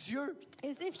croyez Dieu.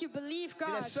 is if you believe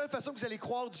Et la God. seule façon que vous allez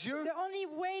croire Dieu, The only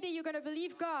way that you're going to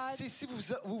believe God c'est si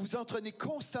vous entraînez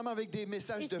constamment avec des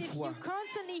messages is de if foi. you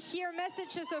constantly hear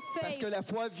messages of Parce que faith. la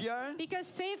foi vient, Because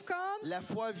faith comes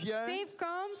faith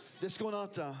comes de ce qu'on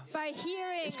entend. by Et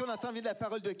hearing, ce qu'on entend vient de la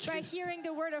parole de by Christ. hearing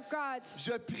the word of God.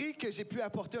 Je prie que j'ai pu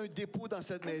apporter un dépôt dans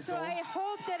cette So maison. I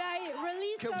hope that I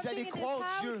release Que vous something allez in this croire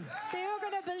house. Dieu. That you're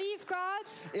going to believe God.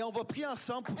 Et on va prier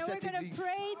ensemble pour And we're cette going to église.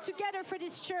 pray together for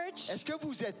this church. Est-ce que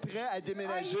vous êtes prêts à Are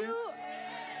déménager?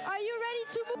 you ready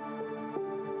to move?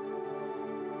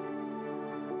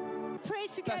 Pray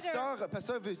together.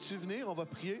 Pasteur, veux-tu venir? On va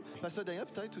prier. Pasteur Daniel,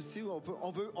 peut-être aussi.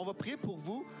 On va prier pour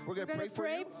vous. We're We're going to going pray to for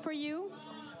pray you. for you.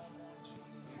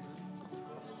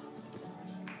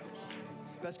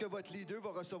 Parce que votre leader va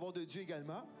recevoir de Dieu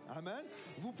également. Amen.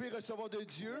 Vous pouvez recevoir de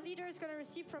Dieu. The leader is going to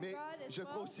receive from Mais God as je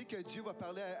crois well. aussi que Dieu va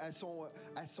parler à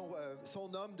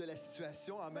son homme de la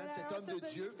situation. Amen. But I Cet homme also de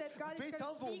believe Dieu. that God Vous pouvez is gonna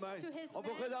tendre vos speak mains. to his On va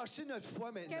man. relâcher notre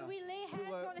foi maintenant. Can we lay hands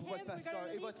Pour on votre him? We're pasteur gonna et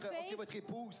release votre, faith. votre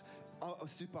épouse. Oh,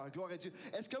 super. Gloire à Dieu.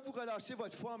 Est-ce que vous relâchez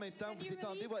votre foi en même temps? Can Vous you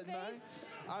étendez release votre main? faith?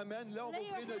 Amen. Là, on va Lay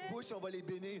your ouvrir notre hands. bouche et on va les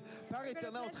bénir. Père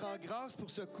éternel, on te rend grâce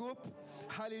pour ce couple.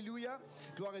 Alléluia.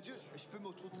 Gloire à Dieu. Je peux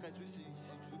m'auto-traduire si tu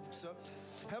veux pour ça.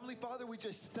 Heavenly Father, we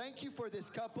just thank you for this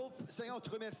couple. Seigneur, on te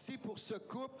remercie pour ce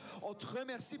couple. On te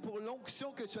remercie pour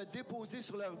l'onction que tu as déposée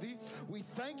sur leur vie. We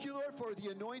thank you, Lord, for the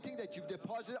anointing that you've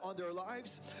deposited on their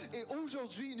lives. Et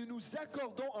aujourd'hui, nous nous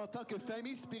accordons en tant que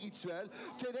famille spirituelle.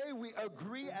 Today, we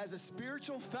agree as a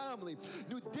spiritual family.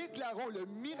 Nous déclarons le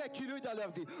miraculeux dans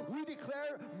leur vie. We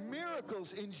declare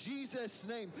miracles in Jesus'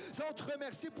 name. Seigneur, on te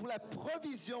remercie pour la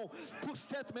provision pour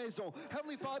cette maison.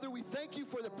 Heavenly Father, we thank you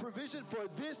for the provision for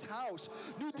this house.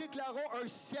 Nous déclarons un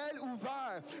ciel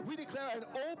ouvert. We declare an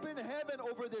open heaven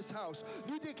over this house.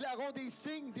 Nous déclarons des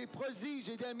signes, des prodiges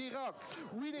et des miracles.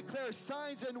 We declare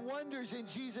signs and wonders in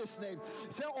Jesus' name.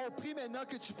 Seigneur, on prie maintenant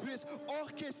que tu puisses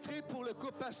orchestrer pour le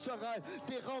couple pastoral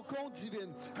des rencontres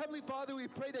divines. Heavenly Father, we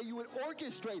pray that you would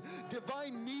orchestrate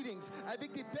divine meetings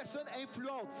avec des personnes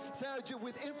influentes. Seigneur Dieu,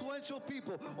 with influential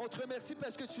people. On te remercie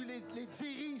parce que tu les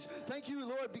diriges. Thank you,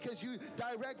 Lord, Lord, because you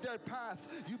direct their paths.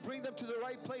 You bring them to the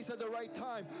right place at the right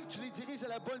time. Tu les diriges à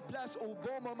la bonne place au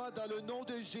bon moment dans le nom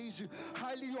de Jésus.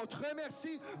 Alléluia. On te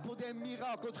remercie pour des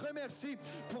miracles. On te remercie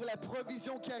pour la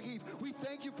provision qui arrive. We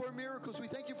thank you for miracles. We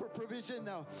thank you for provision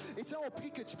now. Et ça, on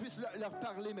prie que tu puisses leur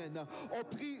parler maintenant. On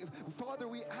prie, Father,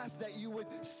 we ask that you would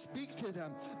speak to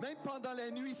them. Même pendant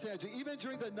la nuit, Seigneur Dieu, even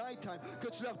during the nighttime, que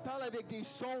tu leur parles avec des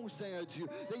sons, Seigneur Dieu.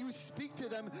 That you would speak to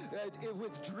them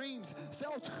with dreams.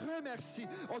 Seigneur, on te remercie.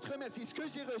 On te remercie. Ce que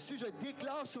j'ai reçu, je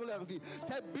déclare sur leur vie.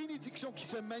 Ta bénédiction qui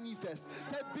se manifeste.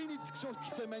 Ta bénédiction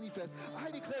qui se manifeste.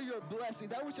 I declare your blessing.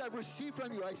 That which I've received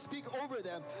from you, I speak over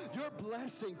them. Your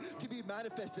blessing to be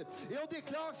manifested. Et on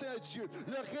déclare, Seigneur Dieu,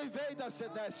 le réveil dans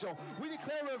cette nation. We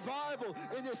declare revival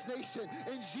in this nation.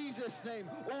 In Jesus' name.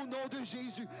 Au nom de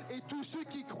Jésus. Et tous ceux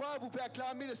qui croient, vous pouvez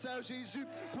acclamer le Seigneur Jésus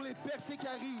pour les percées qui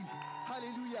arrivent.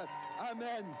 Alléluia.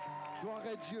 Amen. Gloire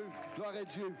à Dieu. Gloire à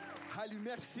Dieu. Alléluia.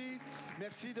 Merci.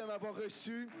 Merci de m'avoir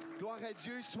reçu. Gloire à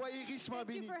Dieu. Soyez richement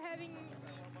bénis.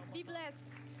 Be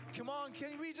blessed. Come on,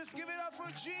 can we just give it up for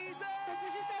Jesus? On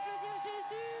peut juste applaudir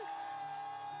Jésus.